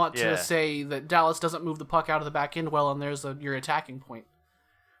 If you want to say that Dallas doesn't move the puck out of the back end well, and there's your attacking point.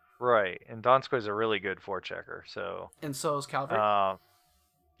 Right, and Donskoy is a really good forechecker. And so is Calvert.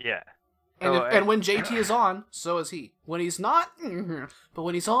 Yeah. And when JT is on, so is he. When he's not, but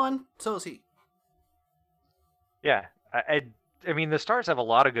when he's on, so is he. Yeah, I mean, the Stars have a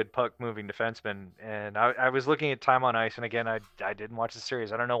lot of good puck-moving defensemen, and I was looking at time on ice, and again, I didn't watch the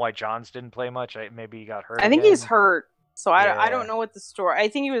series. I don't know why Johns didn't play much. Maybe he got hurt. I think he's hurt, so I don't know what the story. I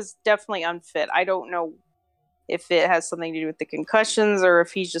think he was definitely unfit. I don't know if it has something to do with the concussions or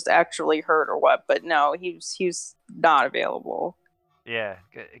if he's just actually hurt or what. But no, he was not available. Yeah,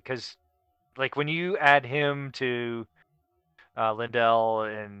 because like when you add him to Lindell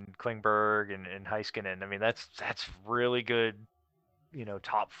and Klingberg and Heiskanen, I mean that's really good,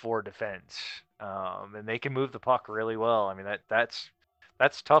 top four defense. And they can move the puck really well. I mean that's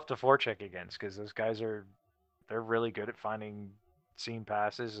tough to forecheck against because those guys they're really good at finding seam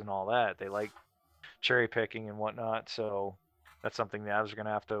passes and all that. They like cherry picking and whatnot. So that's something the Avs are going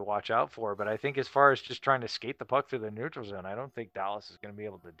to have to watch out for. But I think as far as just trying to skate the puck through the neutral zone, I don't think Dallas is going to be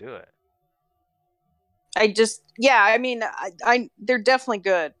able to do it. I mean, they're definitely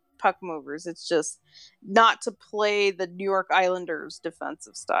good puck movers. It's just not to play the New York Islanders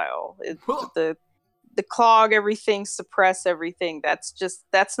defensive style. The clog everything, suppress everything.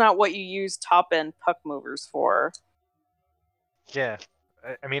 That's not what you use top end puck movers for. Yeah.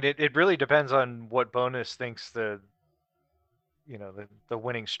 I mean, it really depends on what Bonus thinks the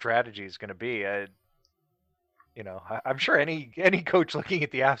winning strategy is going to be. I'm sure any coach looking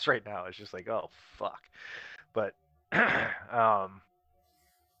at the Avs right now is just like, oh fuck. But I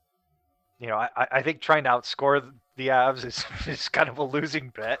think trying to outscore the Avs is kind of a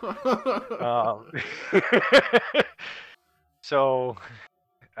losing bet. So,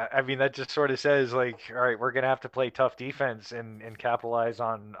 I mean, that just sort of says like, all right, we're gonna have to play tough defense and capitalize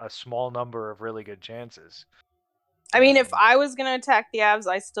on a small number of really good chances. I mean, if I was gonna attack the Avs,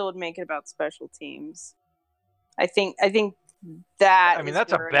 I still would make it about special teams. I think that. I mean,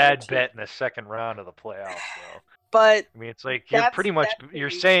 that's a bad bet in the second round of the playoffs, though. But I mean, it's like you're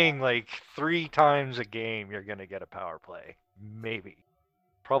saying like 3 times a game you're gonna get a power play, maybe,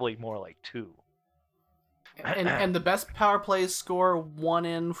 probably more like 2. And the best power plays score 1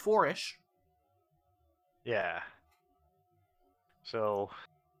 in 4-ish. Yeah. So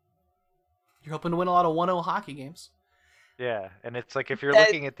you're hoping to win a lot of 1-0 hockey games. Yeah, and it's like if you're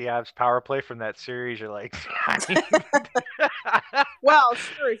looking at the Avs power play from that series, you're like, well,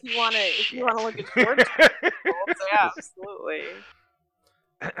 sure. If you want to look at short yeah, absolutely.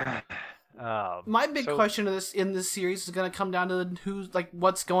 My big question in this series is going to come down to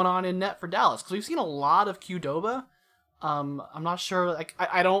what's going on in net for Dallas, because we've seen a lot of Qdoba. I'm not sure. Like,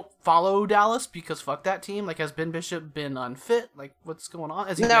 I don't follow Dallas because fuck that team. Like, has Ben Bishop been unfit? Like, what's going on?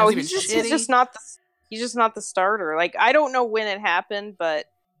 He's just not the starter. Like, I don't know when it happened, but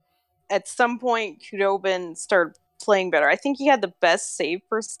at some point Qdoba started playing better. I think he had the best save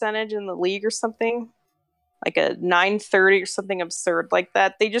percentage in the league or something, like a 930 or something absurd like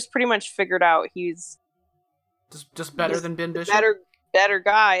that. They just pretty much figured out he's just better than Ben Bishop. Better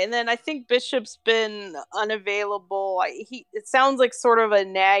guy. And then I think Bishop's been unavailable. It sounds like sort of a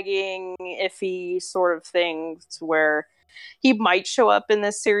nagging, iffy sort of thing to where he might show up in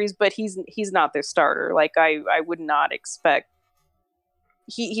this series, but he's not their starter. Like I would not expect.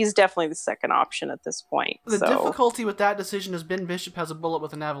 He's definitely the second option at this point. The difficulty with that decision is Ben Bishop has a bullet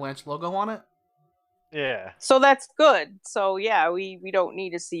with an Avalanche logo on it. Yeah. So that's good. So yeah, we don't need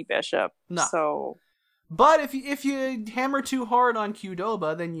to see Bishop. No. So. But if you hammer too hard on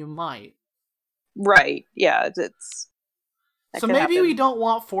Qdoba, then you might. Right. Yeah. So maybe we don't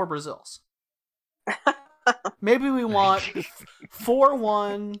want 4 Brazils. Maybe we want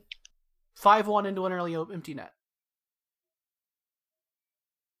 4-1, 5-1 into an early empty net.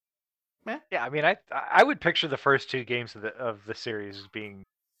 Yeah, I mean, I would picture the first 2 games of the series as being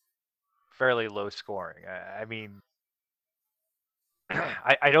fairly low scoring. I mean,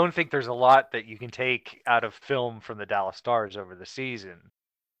 I don't think there's a lot that you can take out of film from the Dallas Stars over the season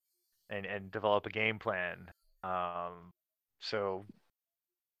and develop a game plan. So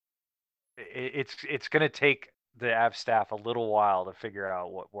it's going to take the Avs staff a little while to figure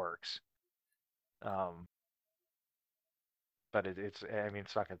out what works. But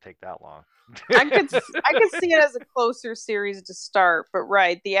it's not going to take that long. I could see it as a closer series to start, but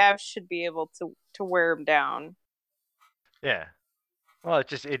right, the Avs should be able to wear them down. Yeah. Well,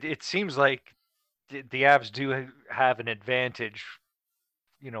 it seems like the Avs do have an advantage,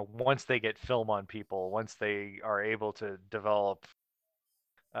 once they get film on people, once they are able to develop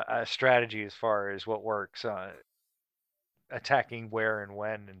a strategy as far as what works, attacking where and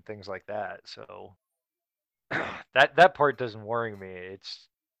when and things like that. So that part doesn't worry me.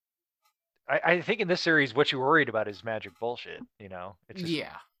 I think in this series, what you're worried about is magic bullshit. It's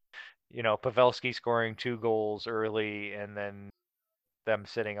just, Pavelski scoring 2 goals early and then them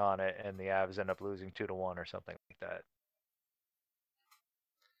sitting on it, and the Avs end up losing 2-1 or something like that.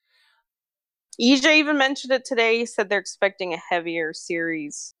 EJ even mentioned it today. He said they're expecting a heavier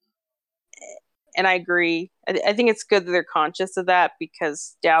series, and I agree. I think it's good that they're conscious of that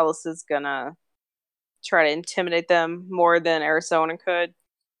because Dallas is gonna try to intimidate them more than Arizona could.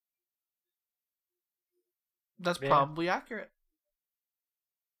 That's probably accurate.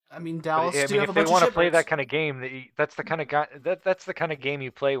 I mean, But Dallas I do mean, have a if they bunch want of to play shitbirds. that kind of game, that's the kind of that's the kind of game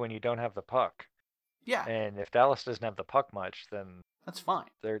you play when you don't have the puck. Yeah, And if Dallas doesn't have the puck much, then that's fine.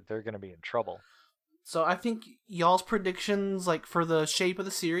 they're going to be in trouble. So I think y'all's predictions, like for the shape of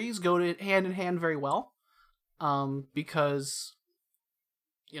the series, go hand in hand very well. Because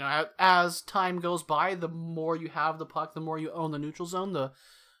as time goes by, the more you have the puck, the more you own the neutral zone, the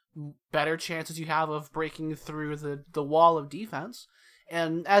better chances you have of breaking through the wall of defense.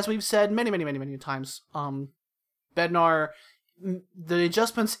 And as we've said many times, Bednar, the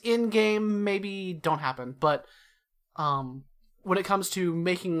adjustments in game maybe don't happen, but when it comes to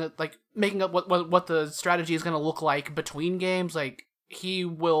making up what the strategy is going to look like between games, like he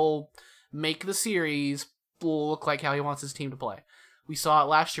will make the series look like how he wants his team to play. We saw it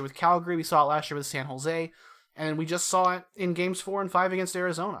last year with Calgary, we saw it last year with San Jose, and we just saw it in games 4 and 5 against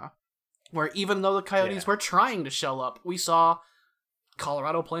Arizona, where even though the Coyotes were trying to shell up, we saw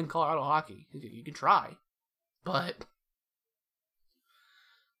Colorado playing Colorado hockey. You can try, but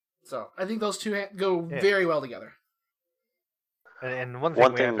so I think those two go very well together. And one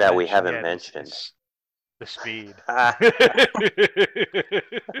One thing, thing that we haven't yet mentioned is the speed.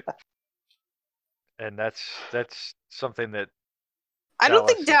 And that's something that I don't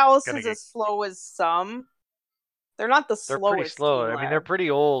think Dallas gonna is as slow as some. They're not the they're slowest. pretty slow. team I mean, they're left. pretty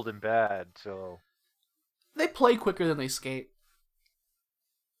old and bad, so They play quicker than they skate.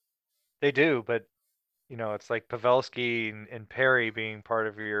 they do. But it's like Pavelski and Perry being part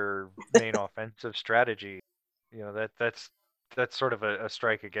of your main offensive strategy. That's sort of a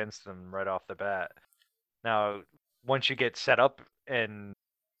strike against them right off the bat. Now, once you get set up and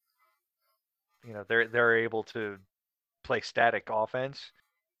they're able to play static offense,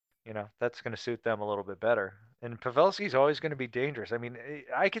 that's going to suit them a little bit better. And Pavelski's always going to be dangerous. I mean,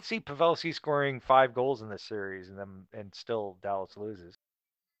 I could see Pavelski scoring 5 goals in this series and still Dallas loses.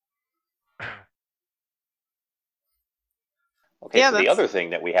 Okay, Yeah, so the that's- other thing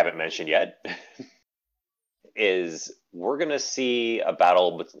that we haven't mentioned yet is we're going to see a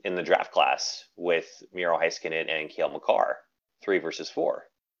battle in the draft class with Miro Heiskanen and Cale Makar, 3 versus 4.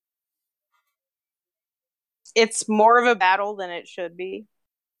 It's more of a battle than it should be.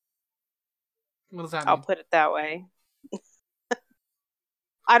 What does that I'll mean? put it that way.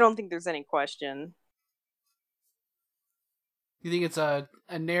 I don't think there's any question. You think it's a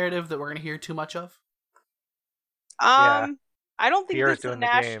narrative that we're going to hear too much of? Yeah. I don't think Pierre's this is a doing the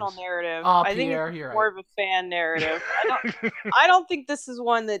national games. narrative. Oh, I think Pierre, it's you're more right. of a fan narrative. I don't think this is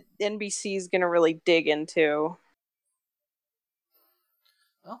one that NBC is going to really dig into.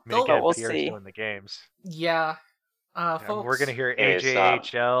 Well, I mean, again, we'll Pierre's see. doing the games. yeah. We're Folks, going to hear Is,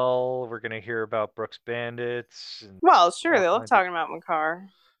 AJHL. We're going to hear about Brooks Bandits. And Well, sure, they all love kinds of- talking about Makar.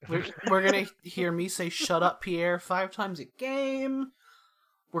 we're going to hear me say "shut up, Pierre" 5 times a game.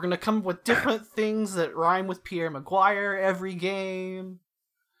 We're going to come up with different things that rhyme with Pierre Maguire every game.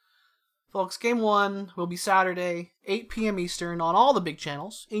 Folks, game 1 will be Saturday, 8 p.m. Eastern on all the big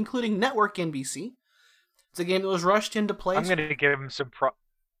channels, including Network NBC. It's a game that was rushed into play. I'm going to give him some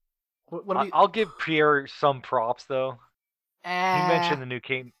What do we... I'll give Pierre some props though. He mentioned the New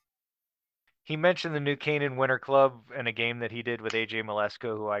Cane. He mentioned the New Canaan Winter Club in a game that he did with AJ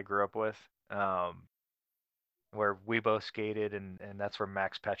Malesko, who I grew up with, where we both skated, and that's where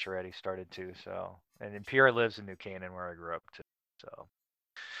Max Pacioretty started too. So, and then Pierre lives in New Canaan, where I grew up too. So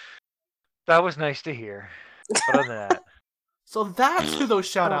that was nice to hear. But other than that, So that's who those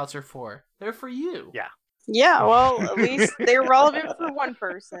shout-outs are for. They're for you. Yeah. Yeah, well, at least they're relevant for one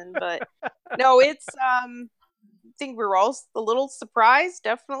person. But no, it's I think we were all a little surprised,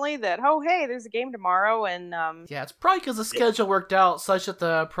 definitely, that hey, there's a game tomorrow, and Yeah, it's probably because the schedule worked out such that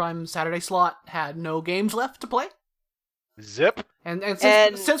the prime Saturday slot had no games left to play. zip. And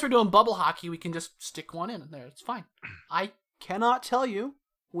And- since we're doing bubble hockey, we can just stick one in there. It's fine. I cannot tell you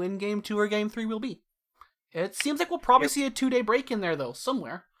when game 2 or game 3 will be. It seems like we'll probably see a 2-day break in there, though,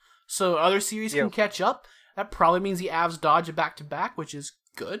 somewhere. So other series can catch up. That probably means the Avs dodge a back-to-back, which is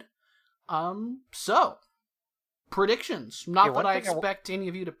good. So, predictions. Not that I expect any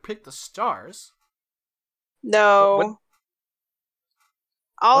of you to pick the Stars. no.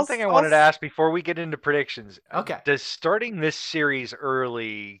 One thing I wanted to ask before we get into predictions. Okay. Does starting this series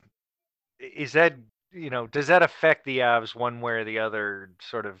early, is that, does that affect the Avs one way or the other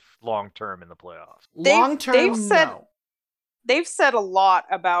sort of long-term in the playoffs? Long-term, no. They've said a lot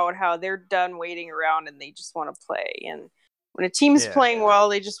about how they're done waiting around and they just want to play. And when a team's playing well,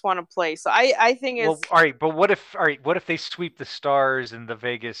 they just want to play. So I think it's... Well, all right, but what if they sweep the Stars and the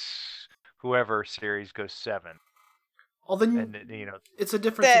Vegas whoever series goes 7? Well, then And, it's a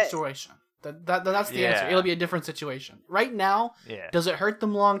different That- situation. That's the answer. Yeah. It'll be a different situation. Right now, Yeah. does it hurt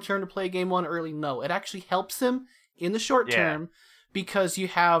them long term to play game 1 early? No. It actually helps them in the short Yeah. term because you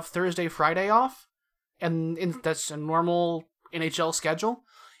have Thursday, Friday off, and that's a normal NHL schedule.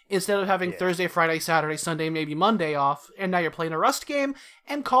 Instead of having Yeah. Thursday, Friday, Saturday, Sunday, maybe Monday off, and now you're playing a Rust game,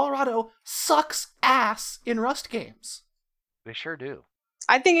 and Colorado sucks ass in Rust games. They sure do.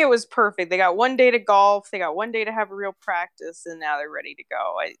 I think it was perfect. They got 1 day to golf, they got 1 day to have a real practice, and now they're ready to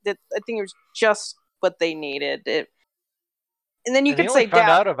go. I think it was just what they needed. And then you And they could only say found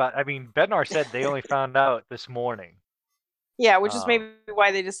Dallas. out about. I mean, Bednar said they only found out this morning. Yeah, which is maybe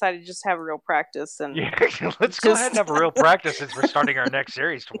why they decided to just have a real practice. And Yeah, let's go ahead and have a real practice since we're starting our next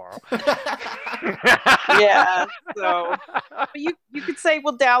series tomorrow. Yeah, so but you could say,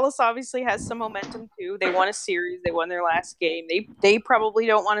 well, Dallas obviously has some momentum too. They won a series, they won their last game. They probably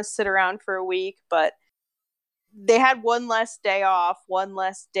don't want to sit around for a week, but they had one less day off, one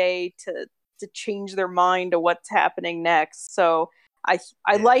less day to change their mind to what's happening next. So I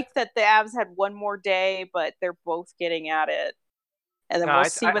like that the Avs had one more day, but they're both getting at it. And then we'll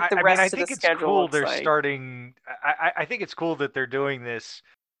see what the rest of the schedule looks like. They're starting. I think it's cool that they're doing this,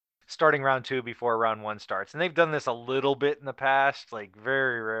 starting round 2 before round 1 starts, and they've done this a little bit in the past, like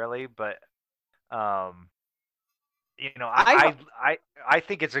very rarely. But, I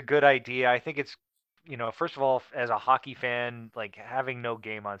think it's a good idea. I think it's, first of all, as a hockey fan, like having no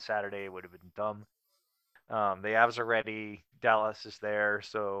game on Saturday would have been dumb. The Avs are ready. Dallas is there.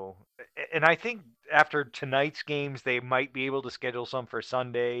 So, and I think after tonight's games, they might be able to schedule some for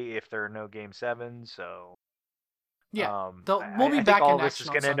Sunday if there are no game 7. So, yeah, we'll be I back think all in this is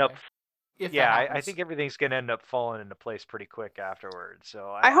action going to on end up. Sunday, Yeah, I think everything's going to end up falling into place pretty quick afterwards.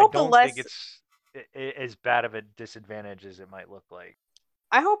 So I hope don't think it's as bad of a disadvantage as it might look like.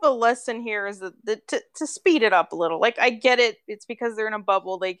 I hope a lesson here is that to speed it up a little. Like, I get it. It's because they're in a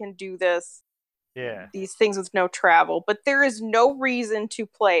bubble. They can do this. Yeah. These things with no travel. But there is no reason to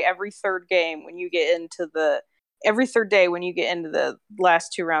play every third game when you get into every third day when you get into the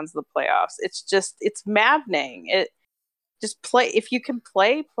last 2 rounds of the playoffs. It's maddening. Just play. If you can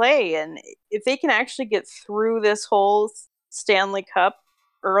play. And if they can actually get through this whole Stanley Cup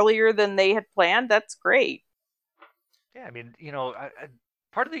earlier than they had planned, that's great. Yeah, I mean,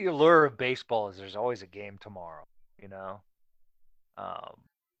 part of the allure of baseball is there's always a game tomorrow,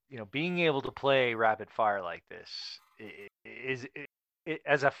 being able to play rapid fire like this is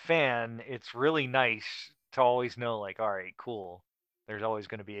as a fan, it's really nice to always know, like, all right, cool, there's always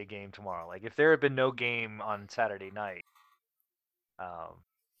going to be a game tomorrow. Like, if there had been no game on Saturday night,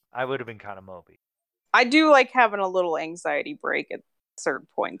 I would have been kind of mopey. I do like having a little anxiety break at certain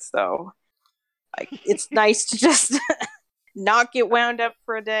points, though. Like, it's nice to just not get wound up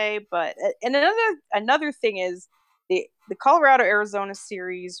for a day. But and another thing is the Colorado Arizona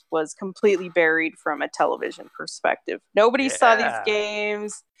series was completely buried from a television perspective. Nobody saw these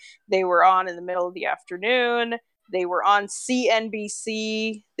games. They were on in the middle of the afternoon. They were on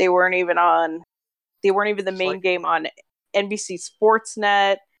CNBC. They weren't even the main game on NBC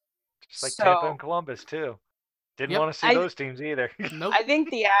Sportsnet. Just like Tampa and Columbus too. Didn't want to see those teams either. Nope. I think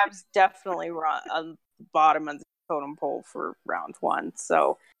the Avs definitely were on the bottom of the totem pole for round 1.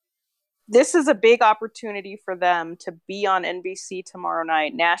 So this is a big opportunity for them to be on NBC tomorrow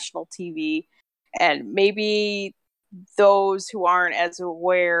night, national TV, and maybe those who aren't as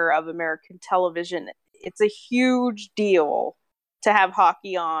aware of American television, it's a huge deal to have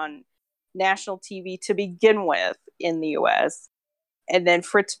hockey on national TV to begin with in the US. And then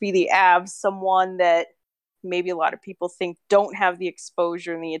for it to be the Avs, someone that maybe a lot of people think don't have the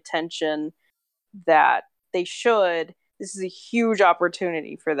exposure and the attention that they should, this is a huge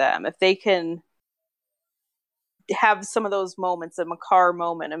opportunity for them. If they can have some of those moments, a Makar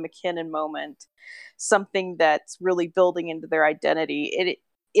moment, a McKinnon moment, something that's really building into their identity,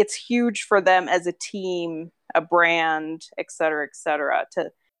 it's huge for them as a team, a brand, et cetera,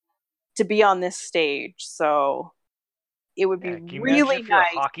 to be on this stage. So it would be can you really imagine if you're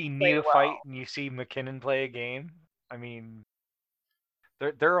nice. a hockey neophyte and you see McKinnon play a game? I mean,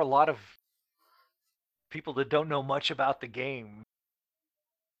 there are a lot of people that don't know much about the game.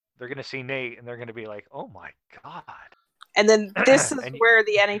 They're going to see Nate and they're going to be like, "Oh my god!" And then this is where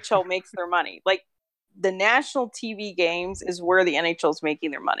the NHL makes their money. Like, the national TV games is where the NHL is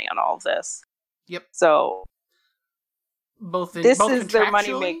making their money on all of this. Yep. So this is their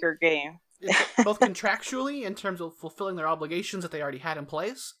moneymaker game. Both contractually, in terms of fulfilling their obligations that they already had in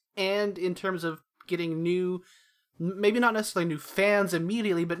place, and in terms of getting new, maybe not necessarily new fans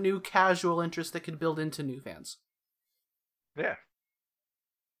immediately, but new casual interest that could build into new fans. Yeah.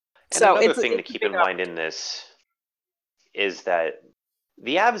 And so another thing to keep in mind in this is that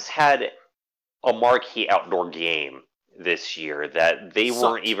the Avs had a marquee outdoor game this year that they Sucked.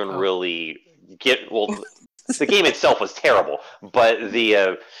 weren't even really the game itself was terrible, but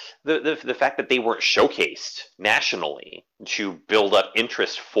the fact that they weren't showcased nationally to build up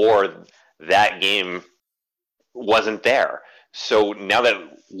interest for that game wasn't there. So now that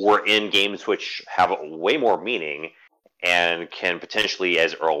we're in games which have way more meaning and can potentially,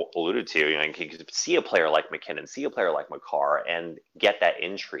 as Earl alluded to, you can see a player like McKinnon, see a player like Makar, and get that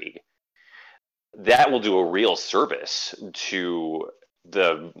intrigue. That will do a real service to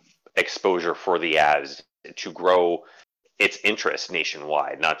the exposure for the Avs to grow its interest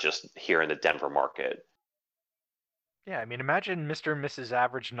nationwide, not just here in the Denver market. Yeah, I mean, imagine Mr. and Mrs.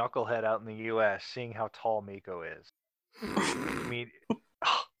 Average Knucklehead out in the U.S. seeing how tall Mako is. I mean,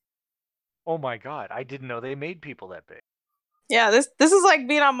 oh my God, I didn't know they made people that big. Yeah, this is like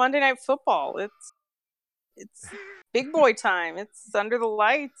being on Monday Night Football. It's big boy time. It's under the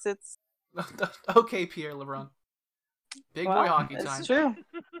lights. It's Okay, Pierre LeBrun. Big boy hockey time. It's true.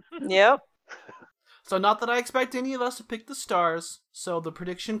 Yep. So not that I expect any of us to pick the Stars. So the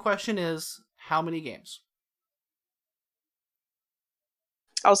prediction question is, how many games?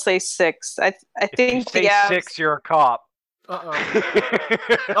 I'll say 6. I think if you say the Avs, 6, you're a cop.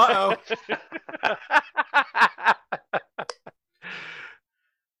 Uh-oh.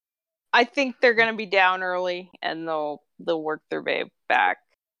 I think they're going to be down early, and they'll work their way back.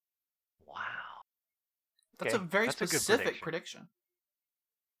 Wow. That's Okay, a very that's a good specific prediction.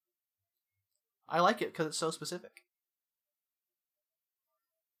 I like it because it's so specific.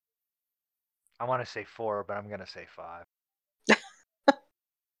 I want to say 4, but I'm going to say 5.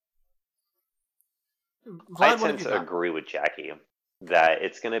 Vlad, I what have tend you to got? agree with Jackie that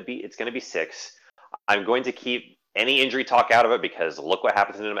it's gonna be 6. I'm going to keep any injury talk out of it because look what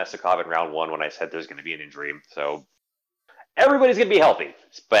happened to Nemestikov in round 1 when I said there's gonna be an injury. So everybody's gonna be healthy,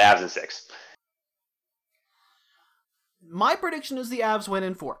 but Avs in 6. My prediction is the Avs win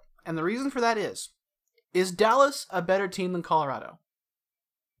in 4. And the reason for that is Dallas a better team than Colorado?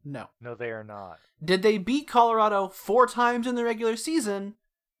 No. No, they are not. Did they beat Colorado 4 times in the regular season?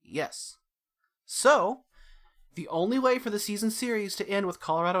 Yes. So, the only way for the season series to end with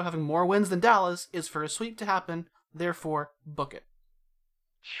Colorado having more wins than Dallas is for a sweep to happen. Therefore, book it.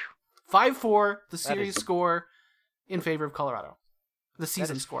 5-4, the series score in favor of Colorado. The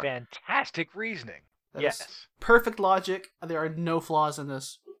season score. Fantastic reasoning. That yes. is perfect logic. There are no flaws in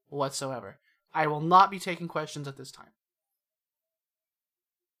this whatsoever. I will not be taking questions at this time.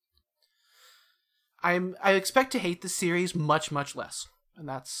 I expect to hate the series much, much less. And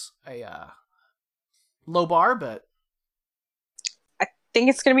that's a low bar, but I think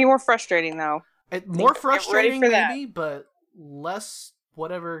it's going to be more frustrating, though. More frustrating, for that. maybe, but less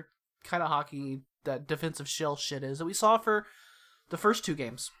whatever kind of hockey that defensive shell shit is that we saw for the first 2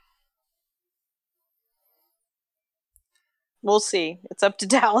 games. We'll see. It's up to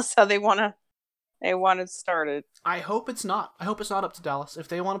Dallas how they want to start it. I hope it's not. I hope it's not up to Dallas. If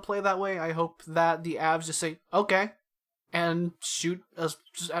they want to play that way, I hope that the Avs just say, okay, and shoot us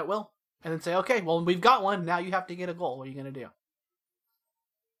just at will. And then say, okay, well, we've got one. Now you have to get a goal. What are you going to do?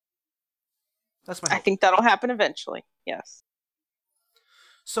 That's my hope. I think that'll happen eventually. Yes.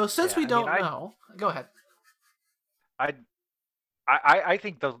 So since we don't know, go ahead. I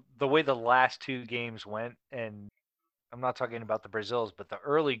think the way the last 2 games went, and I'm not talking about the Brazils, but the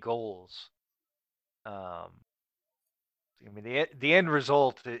early goals. I mean, the end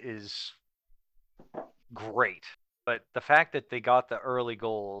result is great, but the fact that they got the early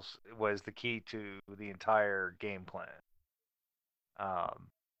goals was the key to the entire game plan.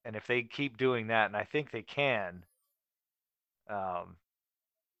 And if they keep doing that, and I think they can, I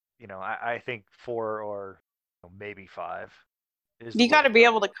think 4 or maybe 5. You got to be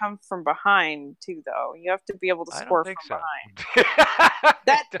able to come from behind too, though. You have to be able to score from behind.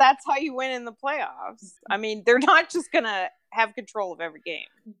 That's how you win in the playoffs. I mean, they're not just gonna have control of every game.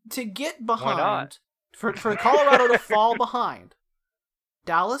 To get behind, for Colorado to fall behind,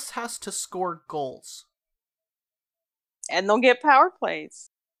 Dallas has to score goals, and they'll get power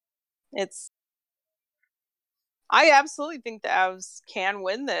plays. I absolutely think the Avs can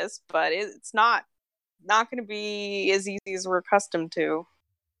win this, but it's not going to be as easy as we're accustomed to.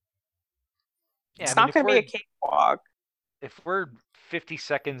 Yeah, it's not going to be a cakewalk. If we're 50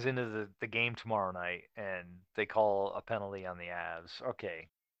 seconds into the game tomorrow night and they call a penalty on the Avs, okay,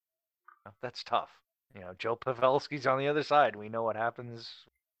 that's tough. Joe Pavelski's on the other side. We know what happens,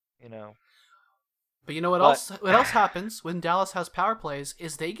 But you know what else? What else happens when Dallas has power plays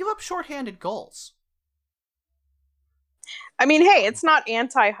is they give up shorthanded goals. I mean, hey, it's not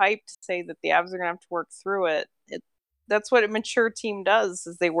anti-hype to say that the Avs are going to have to work through it. That's what a mature team does,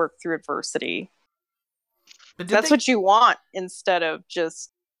 is they work through adversity. But did That's they- what you want instead of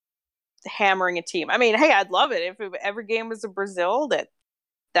just hammering a team. I mean, hey, I'd love it if every game was a Brazil.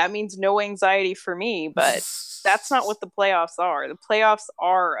 That means no anxiety for me, but that's not what the playoffs are. The playoffs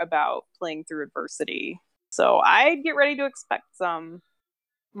are about playing through adversity. So I'd get ready to expect some.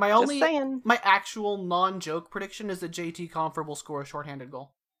 Just saying. My actual non-joke prediction is that JT Compher will score a shorthanded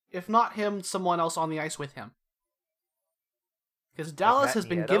goal. If not him, someone else on the ice with him. Because Dallas Matt has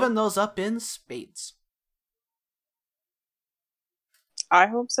been Nieto? giving those up in spades. I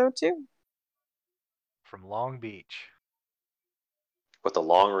hope so too. From Long Beach. With a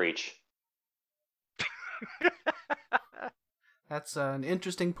long reach. That's an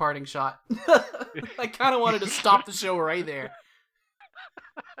interesting parting shot. I kind of wanted to stop the show right there.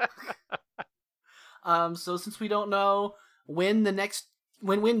 So since we don't know when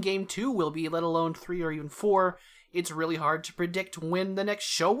game 2 will be, let alone 3 or even 4, it's really hard to predict when the next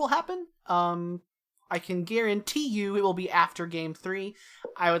show will happen. I can guarantee you it will be after game 3.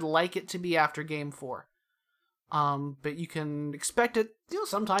 I would like it to be after game 4. But you can expect it,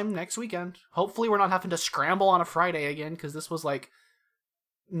 sometime next weekend. Hopefully we're not having to scramble on a Friday again, because this was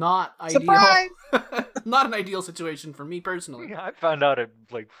not ideal. Surprise! Not an ideal situation for me personally. Yeah, I found out at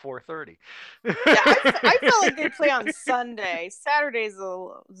 4:30. Yeah, I felt like they play on Sunday. Saturdays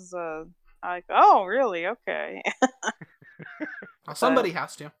was like, oh, really? Okay. Well, somebody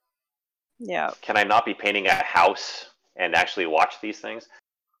has to. Yeah. Can I not be painting a house and actually watch these things?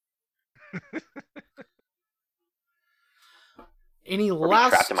 Any Or be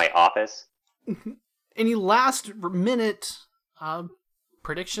trapped in my office? any last minute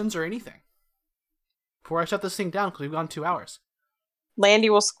predictions or anything before I shut this thing down, because we've gone 2 hours? Landy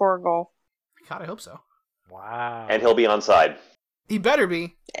will score a goal. God, I hope so. Wow. And he'll be onside. He better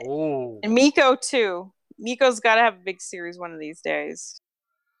be. Oh. And Miko too. Miko's got to have a big series one of these days.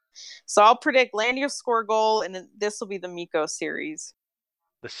 So I'll predict Landy will score a goal, and then this will be the Miko series.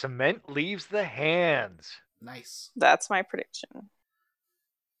 The cement leaves the hands. Nice. That's my prediction.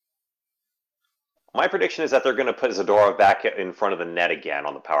 My prediction is that they're going to put Zadorov back in front of the net again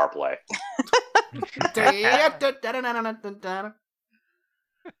on the power play.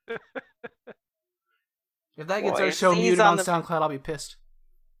 If that gets Boy, our show he's muted on on the- SoundCloud, I'll be pissed.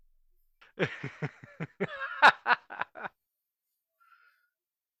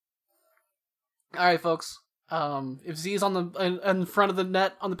 All right, folks. If Z is on the in front of the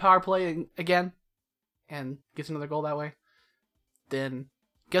net on the power play again, and gets another goal that way, then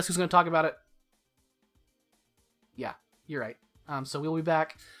guess who's going to talk about it? Yeah, you're right. So we'll be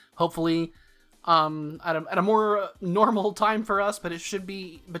back, hopefully, at a more normal time for us, but it should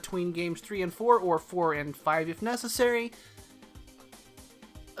be between games 3 and 4, or 4 and 5 if necessary.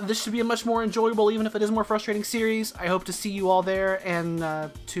 This should be a much more enjoyable, even if it is a more frustrating series. I hope to see you all there, and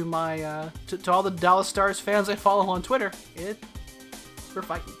to my to all the Dallas Stars fans I follow on Twitter, we're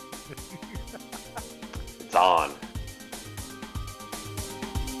fighting. It's on. It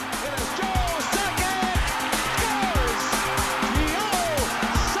is Joe Sakic scores! Joe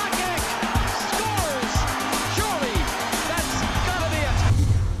Sakic scores! Surely that's gotta be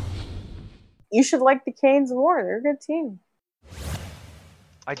it. You should like the Canes more. They're a good team.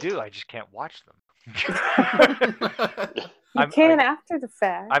 I do. I just can't watch them. You can after the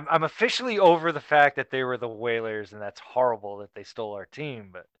fact. I'm officially over the fact that they were the Whalers, and that's horrible that they stole our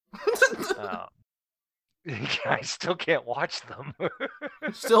team. But I still can't watch them.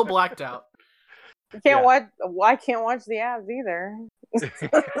 Still blacked out. You can't Yeah. watch. Well, I can't watch the Avs either.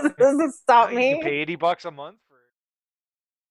 Doesn't stop You me. can pay $80 a month